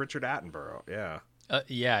 that was Richard Attenborough. Yeah.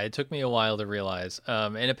 Yeah, it took me a while to realize.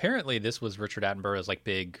 And apparently this was Richard Attenborough's like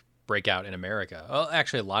big breakout in America. Well,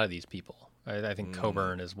 actually, a lot of these people. I think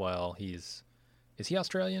Coburn as well. Is he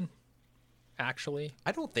Australian? Actually,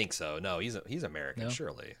 I don't think so. No, he's American. No?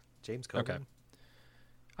 Surely, James Coburn. Okay.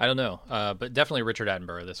 I don't know, but definitely Richard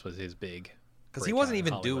Attenborough. This was his big. Because he wasn't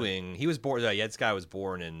even doing. He was born. Yeah, this guy was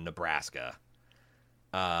born in Nebraska.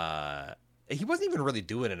 He wasn't even really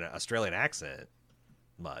doing an Australian accent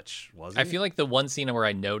much, was he? I feel like the one scene where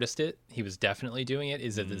I noticed it, he was definitely doing it,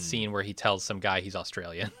 is at the scene where he tells some guy he's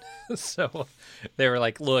Australian. So they were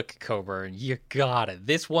like, look, Coburn, you got it.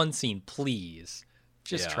 This one scene, please.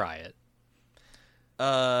 Just try it.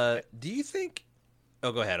 Do you think...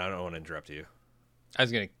 Oh, go ahead. I don't want to interrupt you. I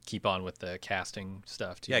was going to keep on with the casting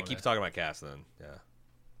stuff. Keep talking about cast then.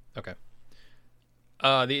 Yeah. Okay.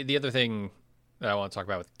 The other thing that I want to talk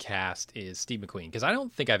about with cast is Steve McQueen, because I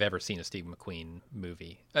don't think I've ever seen a Steve McQueen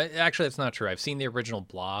movie. Actually, that's not true. I've seen the original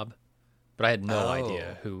Blob, but I had no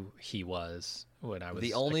idea who he was when I was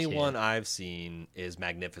the a only kid. one I've seen is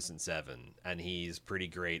Magnificent Seven, and he's pretty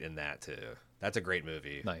great in that too. That's a great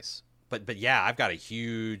movie. Nice. But yeah, I've got a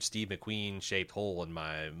huge Steve McQueen shaped hole in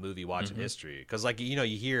my movie watching history, because like you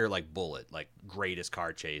hear like Bullet, like greatest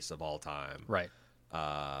car chase of all time, Right.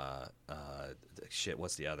 Shit,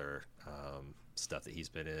 what's the other stuff that he's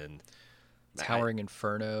been in? Towering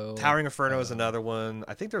Inferno. Towering Inferno is another one.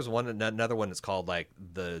 I think there's another one that's called like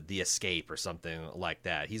the Escape or something like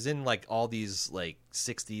that. He's in like all these like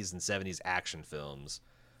 60s and 70s action films.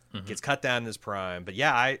 Gets cut down in his prime. But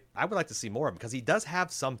yeah, I would like to see more of him, because he does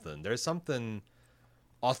have something. There's something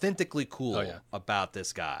authentically cool about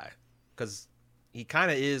this guy, because he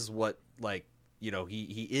kind of is what, like,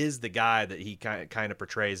 he is the guy that he kind of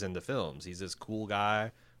portrays in the films. He's this cool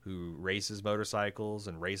guy who races motorcycles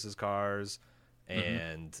and races cars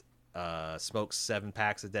and smokes 7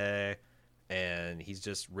 packs a day, and he's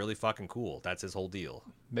just really fucking cool. That's his whole deal.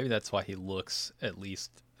 Maybe that's why he looks at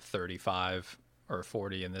least 35 or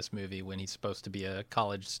 40 in this movie when he's supposed to be a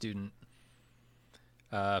college student.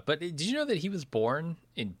 But did you know that he was born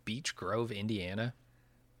in Beech Grove, Indiana?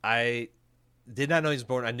 I did not know he was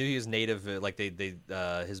born. I knew he was native. Like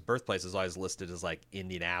his birthplace is always listed as like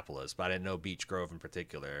Indianapolis, but I didn't know Beech Grove in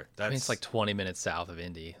particular. I mean, it's like 20 minutes south of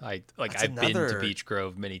Indy. I've been another... to Beech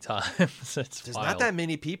Grove many times. There's not that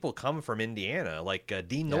many people come from Indiana. Like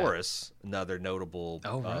Dean Norris, another notable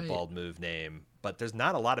Bald Move name, but there's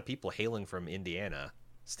not a lot of people hailing from Indiana.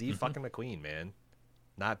 Steve fucking McQueen, man,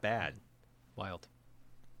 not bad. Wild.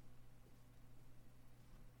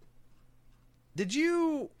 Do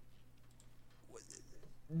you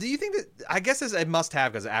think that, I guess it must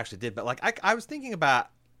have, because it actually did, but like I was thinking about,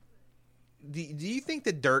 do you think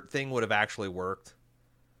the dirt thing would have actually worked?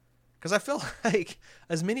 Because I feel like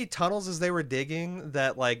as many tunnels as they were digging,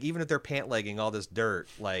 that like even if they're pant legging all this dirt,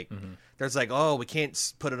 like there's like, oh, we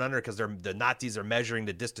can't put it under because the Nazis are measuring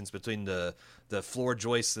the distance between the floor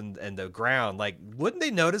joists and the ground. Like, wouldn't they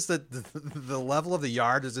notice that the level of the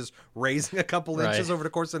yard is just raising a couple inches over the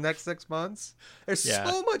course of the next 6 months? There's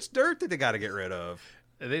so much dirt that they got to get rid of.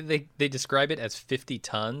 They describe it as 50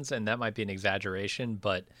 tons, and that might be an exaggeration,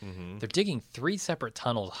 but they're digging 3 separate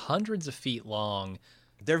tunnels, hundreds of feet long.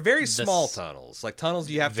 They're very small tunnels, like tunnels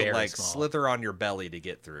you have to like slither on your belly to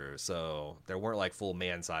get through. So there weren't like full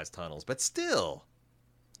man-sized tunnels, but still.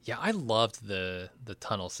 Yeah, I loved the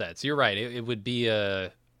tunnel sets. You're right. It would be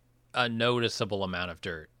a noticeable amount of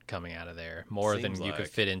dirt coming out of there, more than you could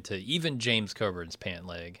fit into even James Coburn's pant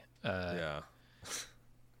leg.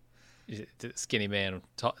 Skinny man,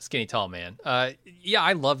 skinny tall man. Yeah,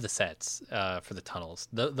 I love the sets for the tunnels.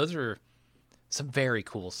 Those are some very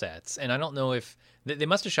cool sets, and I don't know if they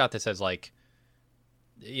must have shot this as like,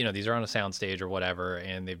 these are on a soundstage or whatever,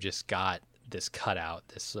 and they've just got this cutout,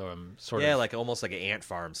 this sort of like almost like an ant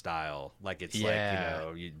farm style. Like it's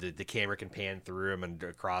like the camera can pan through them and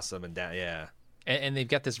across them and down. Yeah. And they've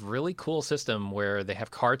got this really cool system where they have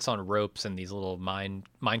carts on ropes and these little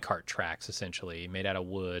minecart tracks, essentially, made out of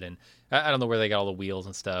wood. And I don't know where they got all the wheels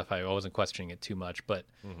and stuff. I wasn't questioning it too much, but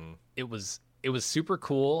it was super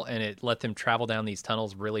cool, and it let them travel down these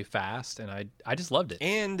tunnels really fast, and I just loved it.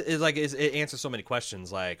 And it answers so many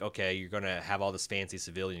questions. Like, okay, you're gonna have all this fancy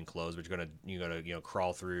civilian clothes, but you're gonna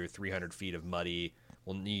crawl through 300 feet of muddy.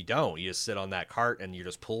 Well, you don't. You just sit on that cart and you're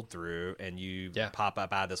just pulled through, and you pop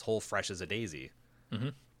up out of this hole fresh as a daisy.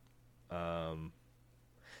 That's some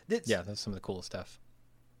of the coolest stuff.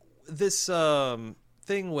 This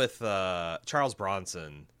thing with Charles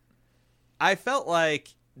Bronson, I felt like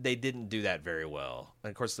they didn't do that very well. And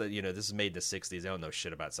of course, this is made in the 60s. They don't know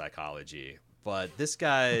shit about psychology. But this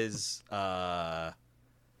guy's, tunnel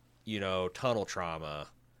trauma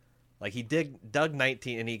Like he dug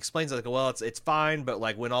 19, and he explains like, well, it's fine, but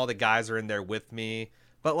like when all the guys are in there with me,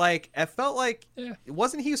 but like it felt like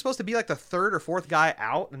wasn't he supposed to be like the third or fourth guy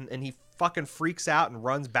out, and he fucking freaks out and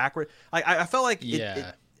runs backward. Like I felt like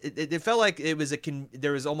it felt like it was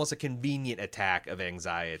there was almost a convenient attack of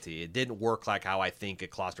anxiety. It didn't work like how I think a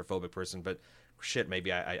claustrophobic person, but shit,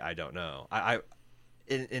 maybe I don't know.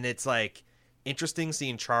 And it's like interesting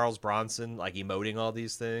seeing Charles Bronson like emoting all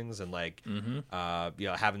these things and like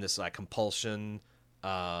having this like compulsion,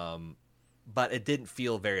 but it didn't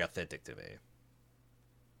feel very authentic to me.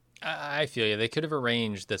 I feel you. They could have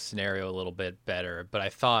arranged the scenario a little bit better, but I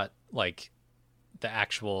thought like the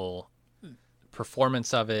actual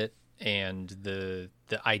performance of it and the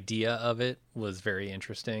idea of it was very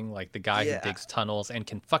interesting. Like the guy who digs tunnels and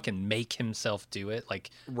can fucking make himself do it,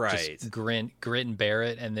 like just grit and bear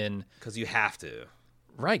it, and then because you have to,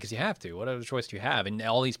 because you have to. What other choice do you have? And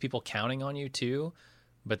all these people counting on you too.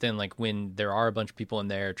 But then, like when there are a bunch of people in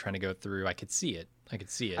there trying to go through, I could see it.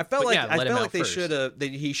 I felt like they should have.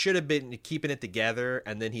 He should have been keeping it together,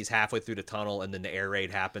 and then he's halfway through the tunnel, and then the air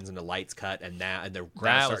raid happens, and the lights cut, and the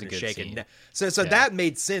ground's starting to shake. So that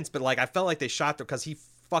made sense. But like I felt like they shot there because he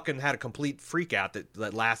fucking had a complete freak out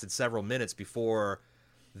that lasted several minutes before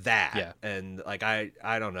that. Yeah. And like I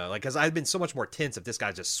don't know, like because I've been so much more tense if this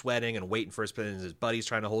guy's just sweating and waiting for his buddies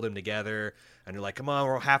trying to hold him together, and they're like, come on,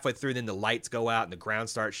 we're halfway through, and then the lights go out and the ground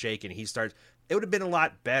starts shaking, and he starts. It would have been a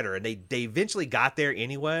lot better, and they eventually got there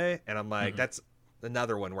anyway. And I'm like, that's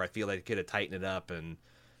another one where I feel like they could have tightened it up and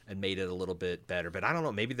made it a little bit better. But I don't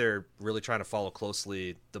know, maybe they're really trying to follow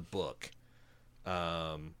closely the book,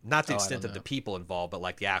 not the extent of the people involved, but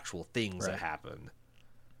like the actual things that happen.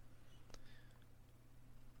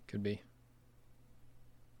 Could be.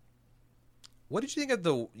 What did you think of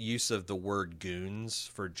the use of the word goons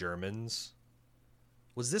for Germans?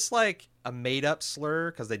 Was this like a made-up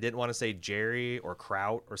slur because they didn't want to say Jerry or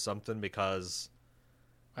Kraut or something because,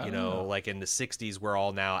 you know, like in the 60s, we're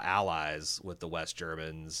all now allies with the West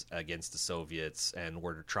Germans against the Soviets, and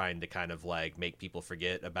we're trying to kind of like make people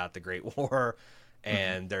forget about the Great War,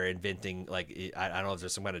 and they're inventing, like, I don't know if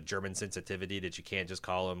there's some kind of German sensitivity that you can't just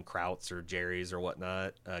call them Krauts or Jerrys or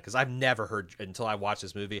whatnot, because I've never heard, until I watched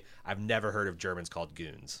this movie, I've never heard of Germans called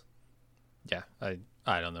goons. Yeah, I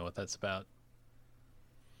don't know what that's about.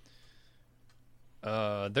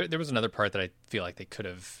 There was another part that I feel like they could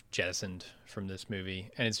have jettisoned from this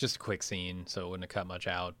movie, and it's just a quick scene, so it wouldn't have cut much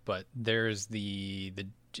out. But there's the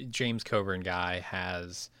James Coburn guy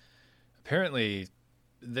has apparently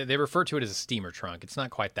they refer to it as a steamer trunk. It's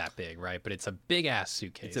not quite that big, right? But it's a big ass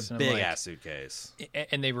suitcase. It's a big ass suitcase,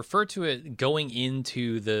 and they refer to it going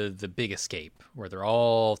into the big escape, where they're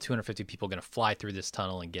all 250 people going to fly through this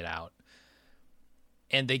tunnel and get out.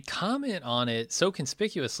 And they comment on it so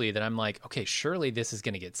conspicuously that I'm like, okay, surely this is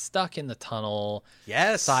going to get stuck in the tunnel,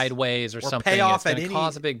 sideways or something. It's going to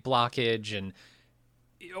cause a big blockage, and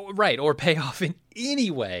or pay off in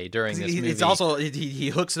any way during this movie. It's also he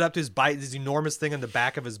hooks it up to his bike, this enormous thing on the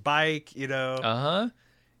back of his bike, you know.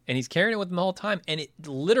 And he's carrying it with him the whole time, and it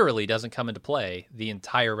literally doesn't come into play the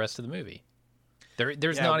entire rest of the movie.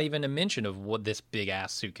 There's not even a mention of what this big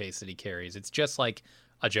ass suitcase that he carries. It's just like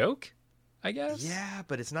a joke, I guess. Yeah,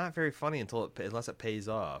 but it's not very funny unless it pays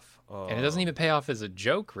off. And it doesn't even pay off as a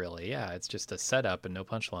joke, really. Yeah, it's just a setup and no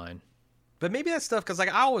punchline. But maybe that stuff, because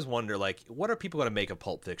like I always wonder, like, what are people going to make of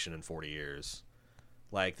Pulp Fiction in 40 years?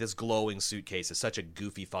 Like, this glowing suitcase is such a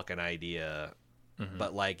goofy fucking idea.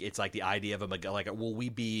 But like, it's like the idea of a like, will we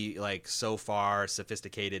be like so far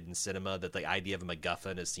sophisticated in cinema that the idea of a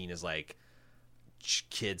MacGuffin is seen as like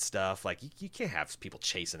kid stuff? Like, you can't have people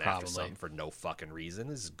chasing after something for no fucking reason.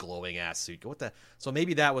 This is glowing ass suit. What the? So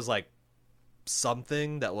maybe that was like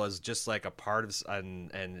something that was just like a part of,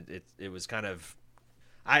 and it was kind of.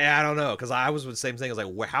 I don't know, because I was with the same thing. I was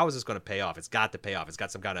like, how is this going to pay off? It's got to pay off. It's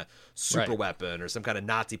got some kind of super weapon or some kind of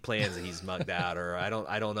Nazi plans that he's mugged out, or I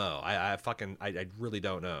don't know. I really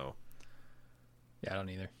don't know. Yeah, I don't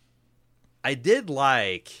either. I did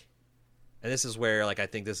like, and this is where like I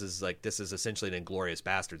think this is essentially an Inglourious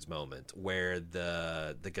Basterds moment where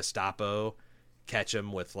the Gestapo catch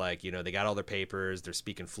him with, like, you know, they got all their papers, they're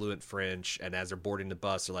speaking fluent French, and as they're boarding the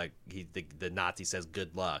bus, they're like, the Nazi says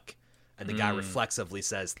good luck. And the guy reflexively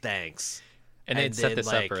says thanks. And they'd set this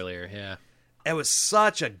up earlier, yeah. It was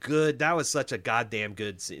such a goddamn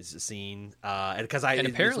good scene. And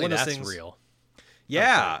apparently that's real.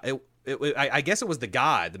 Yeah, I guess it was the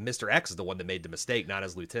guy, the Mr. X, is the one that made the mistake, not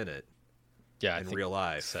his lieutenant. Yeah, in real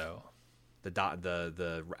life. So the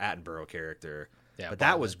Attenborough character. Yeah, but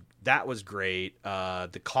that was great.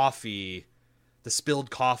 The coffee the spilled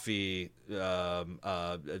coffee blowing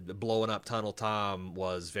up Tunnel Tom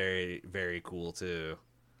was very, very cool too.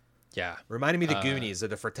 Yeah. Reminded me of the Goonies, of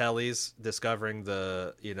the Fratellis discovering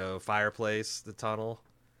the, fireplace, the tunnel.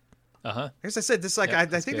 Uh-huh. As I said, this I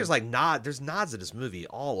think good. there's nods in this movie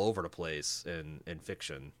all over the place in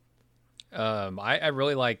fiction. I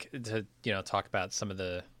really like to, talk about some of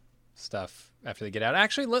the stuff after they get out.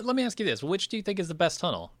 Actually, let me ask you this. Which do you think is the best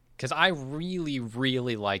tunnel? Because I really,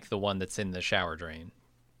 really like the one that's in the shower drain.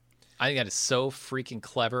 I think that is so freaking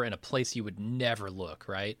clever in a place you would never look,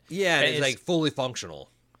 right? Yeah, and it's like fully functional.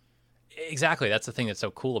 Exactly. That's the thing that's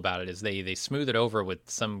so cool about it is they smooth it over with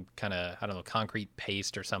some kind of, I don't know, concrete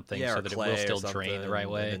paste or something so that it will still drain the right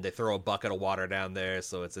way. And they throw a bucket of water down there,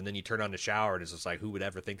 and then you turn on the shower and it's just like, who would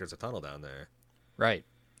ever think there's a tunnel down there? Right.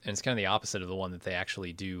 And it's kind of the opposite of the one that they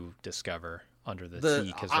actually do discover under the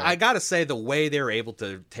sea. I got to say, the way they were able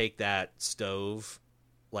to take that stove,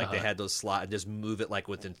 like they had those slots, and just move it like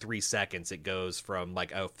within 3 seconds, it goes from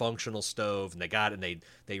like a functional stove, and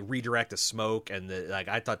they redirect the smoke, and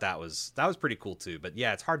I thought that was pretty cool too. But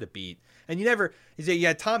yeah, it's hard to beat. And you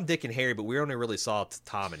had Tom, Dick, and Harry, but we only really saw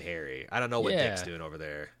Tom and Harry. I don't know what Dick's doing over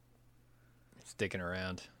there. Sticking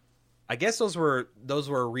around. I guess those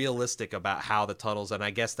were realistic about how the tunnels, and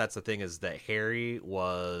I guess that's the thing is that Harry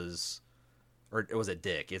was, or was it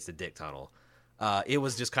Dick? It's the Dick tunnel. It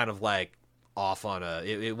was just kind of like off on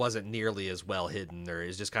it wasn't nearly as well hidden, or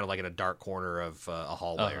it's just kind of like in a dark corner of a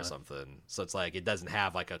hallway or something. So it's like it doesn't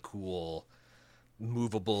have like a cool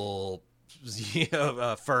movable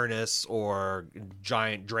furnace or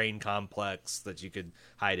giant drain complex that you could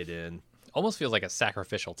hide it in. Almost feels like a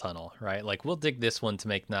sacrificial tunnel, right? Like we'll dig this one to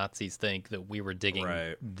make Nazis think that we were digging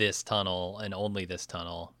this tunnel and only this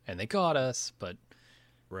tunnel, and they got us. But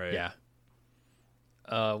yeah,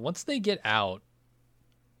 once they get out,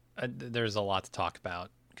 there's a lot to talk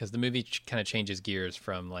about because the movie kind of changes gears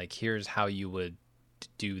from like here's how you would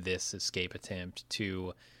do this escape attempt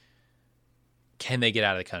to can they get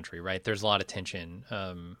out of the country, right? There's a lot of tension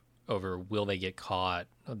over will they get caught,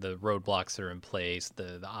 the roadblocks that are in place,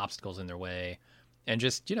 the obstacles in their way, and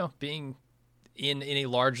just being in a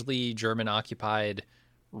largely German occupied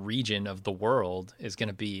region of the world is going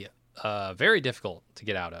to be very difficult to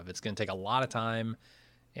get out of. It's going to take a lot of time.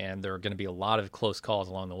 And there are going to be a lot of close calls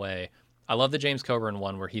along the way. I love the James Coburn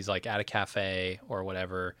one where he's like at a cafe or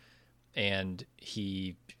whatever, and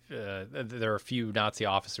there are a few Nazi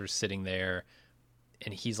officers sitting there,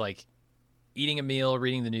 and he's like eating a meal,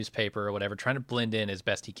 reading the newspaper or whatever, trying to blend in as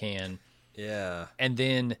best he can. Yeah. And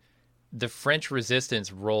then the French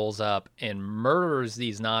resistance rolls up and murders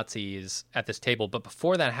these Nazis at this table. But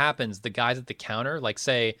before that happens, the guys at the counter like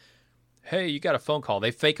say, hey, you got a phone call.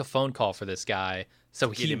 They fake a phone call for this guy so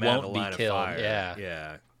he won't be killed.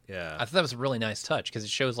 Yeah. I thought that was a really nice touch because it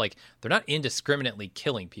shows like they're not indiscriminately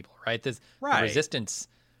killing people, right? The resistance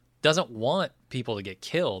doesn't want people to get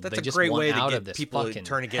killed. That's they just a great want way to out get of this people to fucking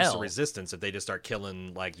turn against hell. the resistance if they just start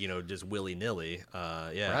killing like just willy nilly.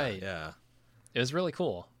 Right. Yeah. It was really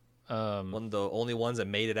cool. One of the only ones that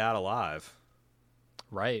made it out alive.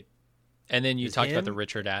 Right. And then you talked about the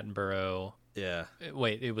Richard Attenborough. Yeah.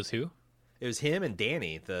 Wait, it was who? It was him and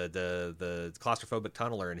Danny, the claustrophobic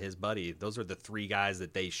tunneler, and his buddy. Those are the three guys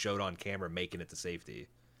that they showed on camera making it to safety.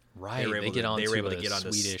 Right. They were able to get on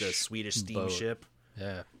the Swedish steamship.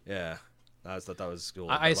 Yeah. Yeah. I thought that was cool.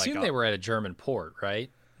 I assume they were at a German port, right?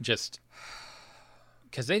 Just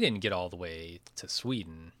because they didn't get all the way to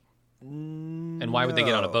Sweden. And why would they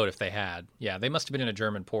get on a boat if they had? Yeah, they must have been in a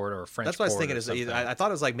German port or a French port. That's what I was thinking. I thought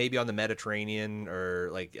it was like maybe on the Mediterranean or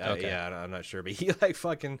like yeah, I'm not sure, but he like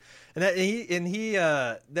fucking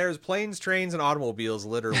there's planes, trains, and automobiles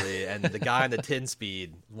literally, and the guy in the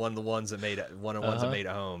 10-speed, one of the ones that made it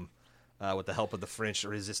home with the help of the French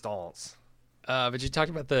resistance. But you talked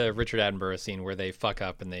about the Richard Attenborough scene where they fuck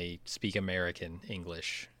up and they speak American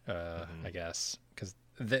English, I guess, because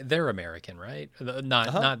they're American, right?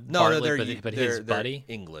 Not Bartlett, but his buddy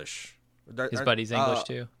English. His buddy's English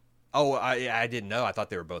too. Oh, I didn't know. I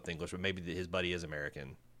thought they were both English, but maybe his buddy is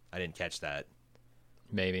American. I didn't catch that.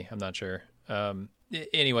 Maybe, I'm not sure.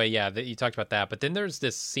 Anyway, yeah, you talked about that, but then there's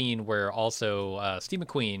this scene where also Steve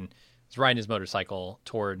McQueen is riding his motorcycle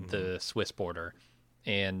toward the Swiss border,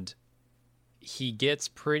 and he gets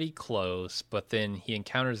pretty close, but then he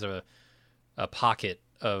encounters a pocket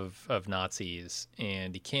of Nazis,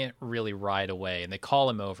 and he can't really ride away, and they call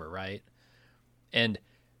him over, right? And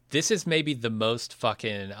this is maybe the most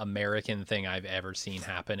fucking American thing I've ever seen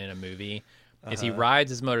happen in a movie. Is he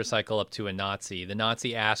rides his motorcycle up to a Nazi. The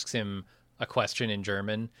Nazi asks him a question in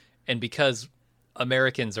German, and because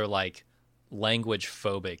Americans are like language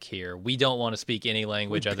phobic here. We don't want to speak any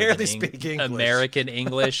language other barely than speak English. American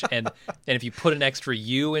English, and if you put an extra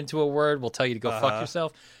U into a word, we'll tell you to go fuck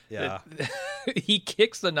yourself. Yeah. He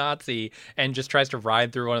kicks the Nazi and just tries to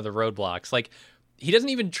ride through one of the roadblocks. Like, he doesn't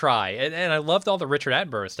even try. And I loved all the Richard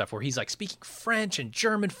Attenborough stuff where he's like speaking French and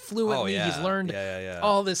German fluently. He's learned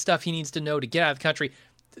all this stuff he needs to know to get out of the country.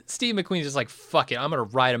 Steve McQueen's just like, fuck it, I'm going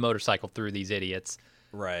to ride a motorcycle through these idiots.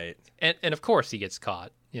 Right. And of course he gets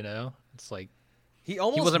caught, you know? It's like he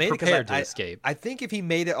wasn't prepared to escape. I think if he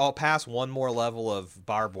made it all past one more level of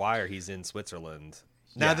barbed wire, he's in Switzerland.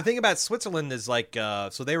 Now, the thing about Switzerland is like,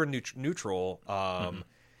 so they were neutral.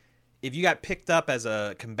 If you got picked up as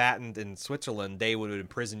a combatant in Switzerland, they would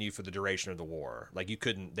imprison you for the duration of the war. Like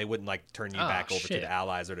they wouldn't like turn you back over to the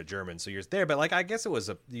Allies or the Germans. So you're there, but like I guess it was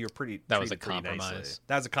that was a compromise. Nicely.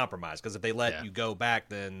 That was a compromise because if they let you go back,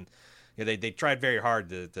 then they tried very hard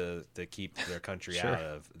to keep their country out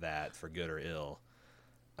of that for good or ill.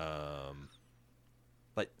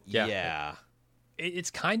 But yeah.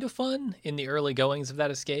 It's kind of fun in the early goings of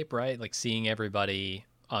that escape, right? Like seeing everybody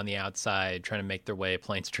on the outside trying to make their way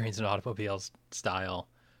planes, trains, and automobiles style,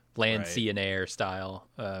 land, sea, and air style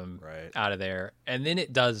out of there. And then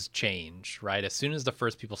it does change, right? As soon as the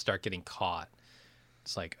first people start getting caught,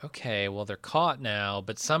 it's like, okay, well, they're caught now,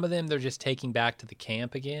 but some of them they're just taking back to the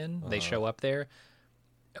camp again. They show up there.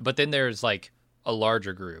 But then there's like a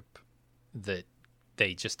larger group that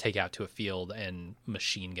they just take out to a field and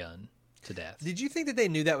machine gun to death. Did you think that they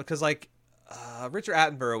knew that? Because like Richard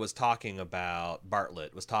Attenborough was talking about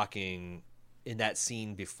Bartlett, was talking in that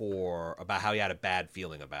scene before about how he had a bad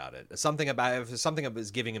feeling about it. Something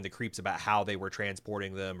was giving him the creeps about how they were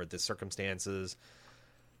transporting them or the circumstances.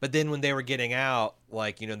 But then when they were getting out,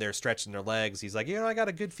 like, they're stretching their legs, he's like, I got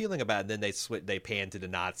a good feeling about it. And then they pan to the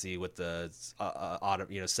Nazi with the,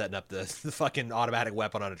 setting up the fucking automatic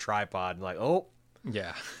weapon on a tripod and like, oh,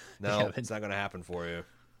 yeah, no, it's not going to happen for you.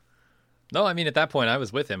 No, I mean, at that point, I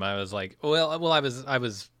was with him. I was like, well, I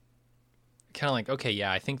was kind of like, okay, yeah,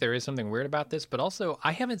 I think there is something weird about this, but also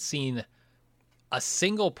I haven't seen a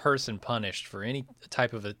single person punished for any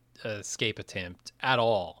type of escape attempt at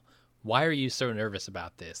all. Why are you so nervous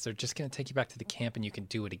about this? They're just going to take you back to the camp and you can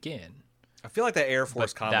do it again. I feel like the Air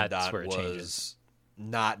Force commandant was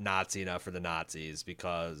not Nazi enough for the Nazis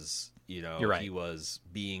because, he was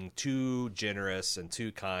being too generous and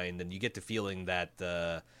too kind, and you get the feeling that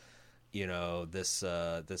this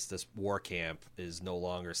war camp is no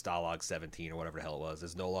longer Stalag 17 or whatever the hell it was.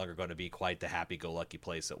 It's no longer going to be quite the happy-go-lucky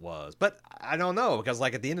place it was. But I don't know, because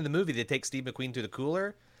like at the end of the movie, they take Steve McQueen to the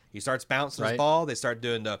cooler. He starts bouncing his ball. They start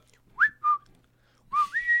doing the...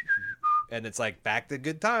 And it's like back to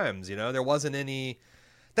good times, There wasn't any...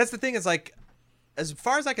 That's the thing, is like, as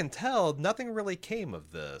far as I can tell, nothing really came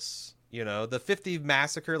of this. The 50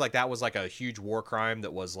 massacre, like that was like a huge war crime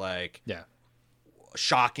that was like... Yeah.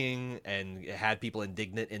 Shocking, and it had people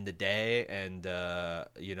indignant in the day, and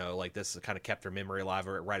like this kind of kept their memory alive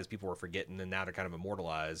right as people were forgetting, and now they're kind of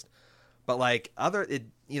immortalized. But like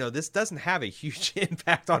this doesn't have a huge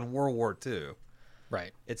impact on World War II.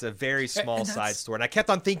 Right. It's a very small side story, and I kept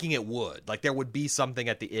on thinking it would. Like there would be something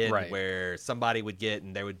at the end where somebody would get,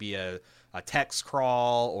 and there would be a text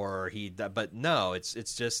crawl, but no,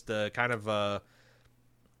 it's just kind of a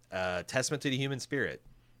testament to the human spirit.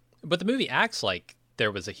 But the movie acts like there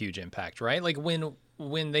was a huge impact, right? Like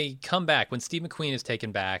when they come back, when Steve McQueen is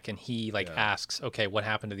taken back and he asks, okay, what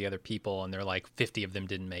happened to the other people? And they're like, 50 of them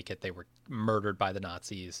didn't make it. They were murdered by the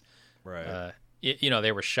Nazis. Right.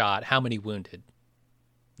 They were shot. How many wounded?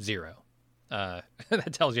 0.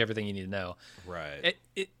 That tells you everything you need to know. Right.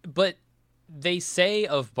 But they say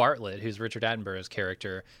of Bartlett, who's Richard Attenborough's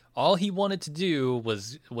character, all he wanted to do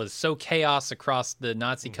was sow chaos across the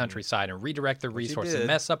Nazi countryside and redirect the resources and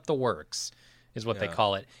mess up the works, is what they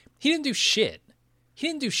call it. He didn't do shit.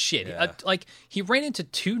 Yeah. He ran into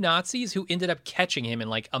 2 Nazis who ended up catching him in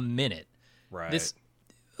like a minute. Right.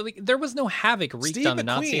 There was no havoc wreaked on the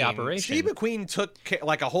Nazi operation. Steve McQueen took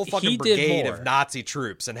like a whole fucking brigade of Nazi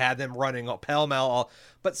troops and had them running pell-mell.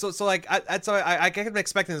 But so like I kept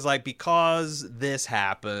expecting is like, because this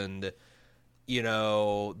happened,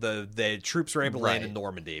 the troops were able to land in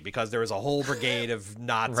Normandy because there was a whole brigade of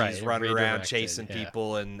Nazis running around chasing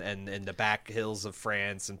people in the back hills of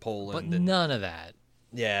France and Poland. But none of that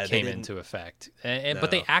came into effect. But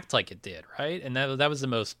they act like it did, right? And that was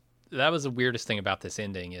the weirdest thing about this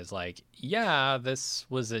ending is like, yeah, this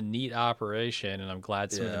was a neat operation and I'm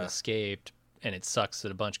glad some of them escaped, and it sucks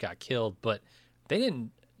that a bunch got killed, but they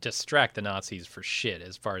didn't distract the Nazis for shit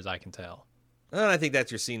as far as I can tell. And I think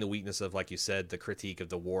that you're seeing the weakness of, like you said, the critique of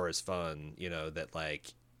the war is fun, that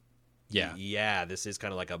like, yeah, this is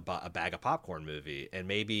kind of like a bag of popcorn movie. And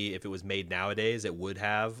maybe if it was made nowadays, it would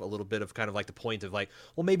have a little bit of kind of like the point of like,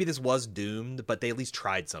 well, maybe this was doomed, but they at least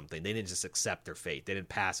tried something. They didn't just accept their fate. They didn't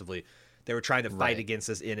passively. They were trying to fight against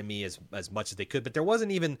this enemy as much as they could, but there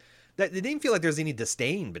wasn't even that. It didn't feel like there's any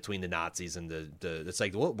disdain between the Nazis and the. It's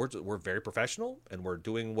like, well, we're very professional and we're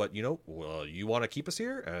doing what you want to keep us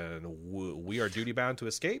here, and we are duty bound to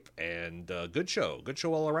escape. And good show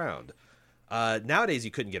all around. Nowadays,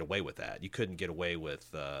 you couldn't get away with that. You couldn't get away with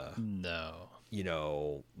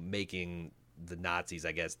making the Nazis,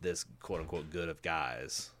 I guess, this quote unquote good of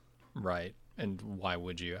guys. Right, and why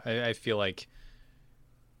would you? I feel like.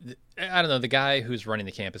 I don't know, the guy who's running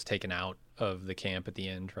the camp is taken out of the camp at the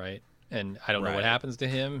end, right? And I don't know what happens to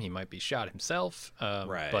him. He might be shot himself,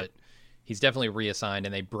 but he's definitely reassigned,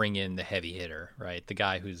 and they bring in the heavy hitter, right? The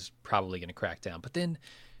guy who's probably going to crack down. But then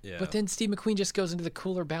Steve McQueen just goes into the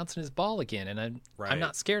cooler bouncing his ball again, and I'm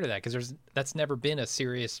not scared of that because that's never been a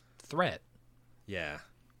serious threat. Yeah.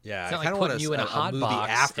 Yeah, it's not I kind of want you in a hot movie box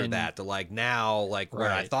after that to like now, like where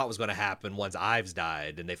I Right. thought was going to happen once Ives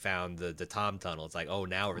died and they found the Tom Tunnel. It's like, oh,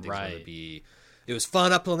 now everything's going to be. It was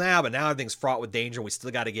fun up till now, but now everything's fraught with danger. And we still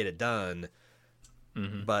got to get it done.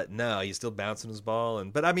 Mm-hmm. But no, he's still bouncing his ball,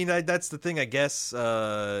 but I mean that's the thing. I guess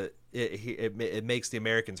it makes the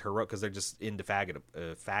Americans heroic because they're just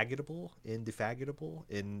indefatigable, in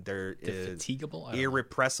their Indefatigable?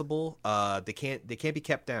 irrepressible. They can't be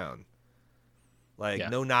kept down.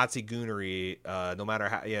 Like no Nazi goonery, no matter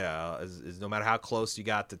how no matter how close you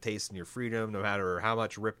got to tasting your freedom, no matter how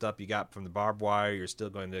much ripped up you got from the barbed wire, you're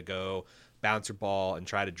still going to go bounce your ball and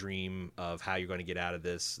try to dream of how you're going to get out of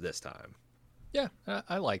this time. Yeah,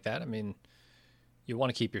 I like that. I mean, you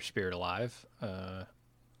want to keep your spirit alive,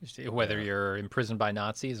 whether you're imprisoned by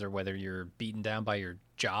Nazis or whether you're beaten down by your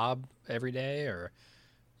job every day, or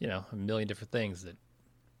a million different things that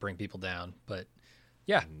bring people down. But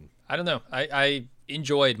yeah, I don't know. I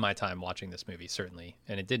enjoyed my time watching this movie, certainly,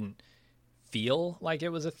 and it didn't feel like it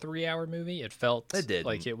was a 3-hour movie. It felt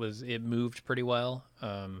like it moved pretty well.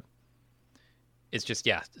 It's just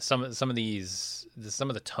some of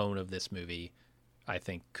the tone of this movie I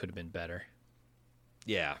think could have been better.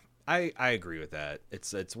 Yeah, I agree with that.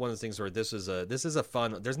 It's one of those things where this is a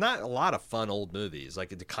fun. There's not a lot of fun old movies. Like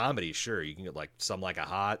the comedy, sure, you can get like Some Like It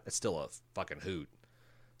Hot. It's still a fucking hoot.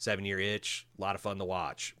 7 Year Itch, a lot of fun to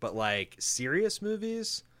watch. But like serious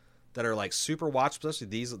movies that are like super watchable,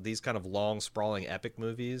 especially these kind of long sprawling epic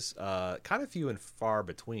movies, kind of few and far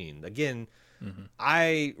between. Again,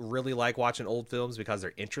 I really like watching old films because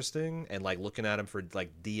they're interesting and like looking at them for like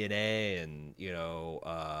DNA and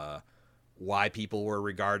why people were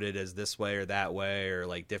regarded as this way or that way, or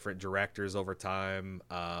like different directors over time.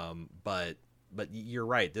 But you're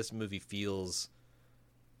right. This movie feels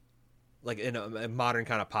like in a modern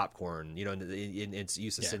kind of popcorn, in its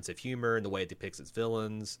use of sense of humor and the way it depicts its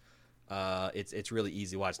villains. It's really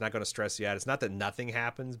easy to watch. It's not going to stress you out. It's not that nothing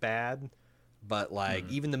happens bad, but like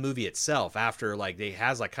even the movie itself, after like it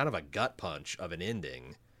has like kind of a gut punch of an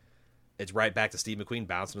ending, it's right back to Steve McQueen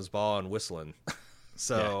bouncing his ball and whistling.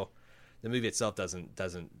 So the movie itself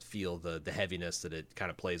doesn't feel the heaviness that it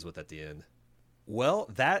kind of plays with at the end. Well,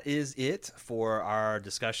 that is it for our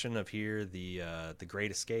discussion of the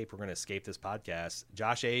Great Escape. We're going to escape this podcast.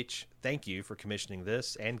 Josh H., thank you for commissioning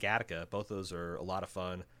this, and Gattaca. Both of those are a lot of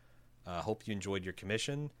fun. Hope you enjoyed your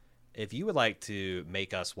commission. If you would like to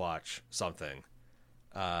make us watch something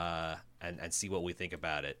and see what we think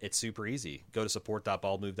about it, it's super easy. Go to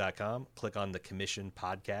support.baldmove.com, click on the commission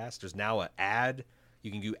podcast. There's now an ad. You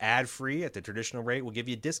can do ad-free at the traditional rate. We'll give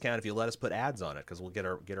you a discount if you let us put ads on it, because we'll get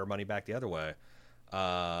our money back the other way.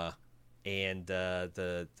 And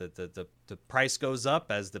the price goes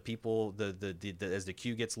up as the people as the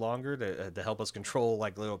queue gets longer to help us control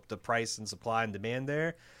like the price and supply and demand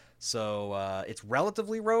there. So it's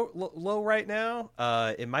relatively low right now.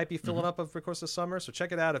 It might be filling up over the course of summer. So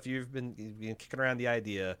check it out if you've been kicking around the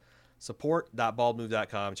idea.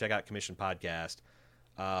 Support.baldmove.com. Check out Commission Podcast.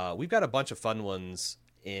 We've got a bunch of fun ones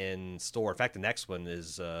in store. In fact, the next one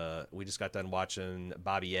is we just got done watching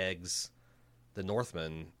Bobby Egg's The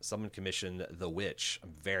Northman. Someone commissioned The Witch.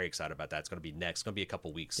 I'm very excited about that. It's going to be next. It's going to be a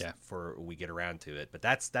couple weeks before we get around to it. But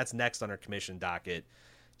that's next on our commission docket.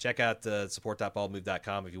 Check out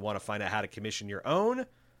support.baldmove.com if you want to find out how to commission your own.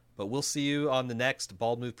 But we'll see you on the next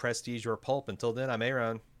Bald Move Prestige Your Pulp. Until then, I'm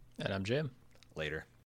Aaron. And I'm Jim. Later.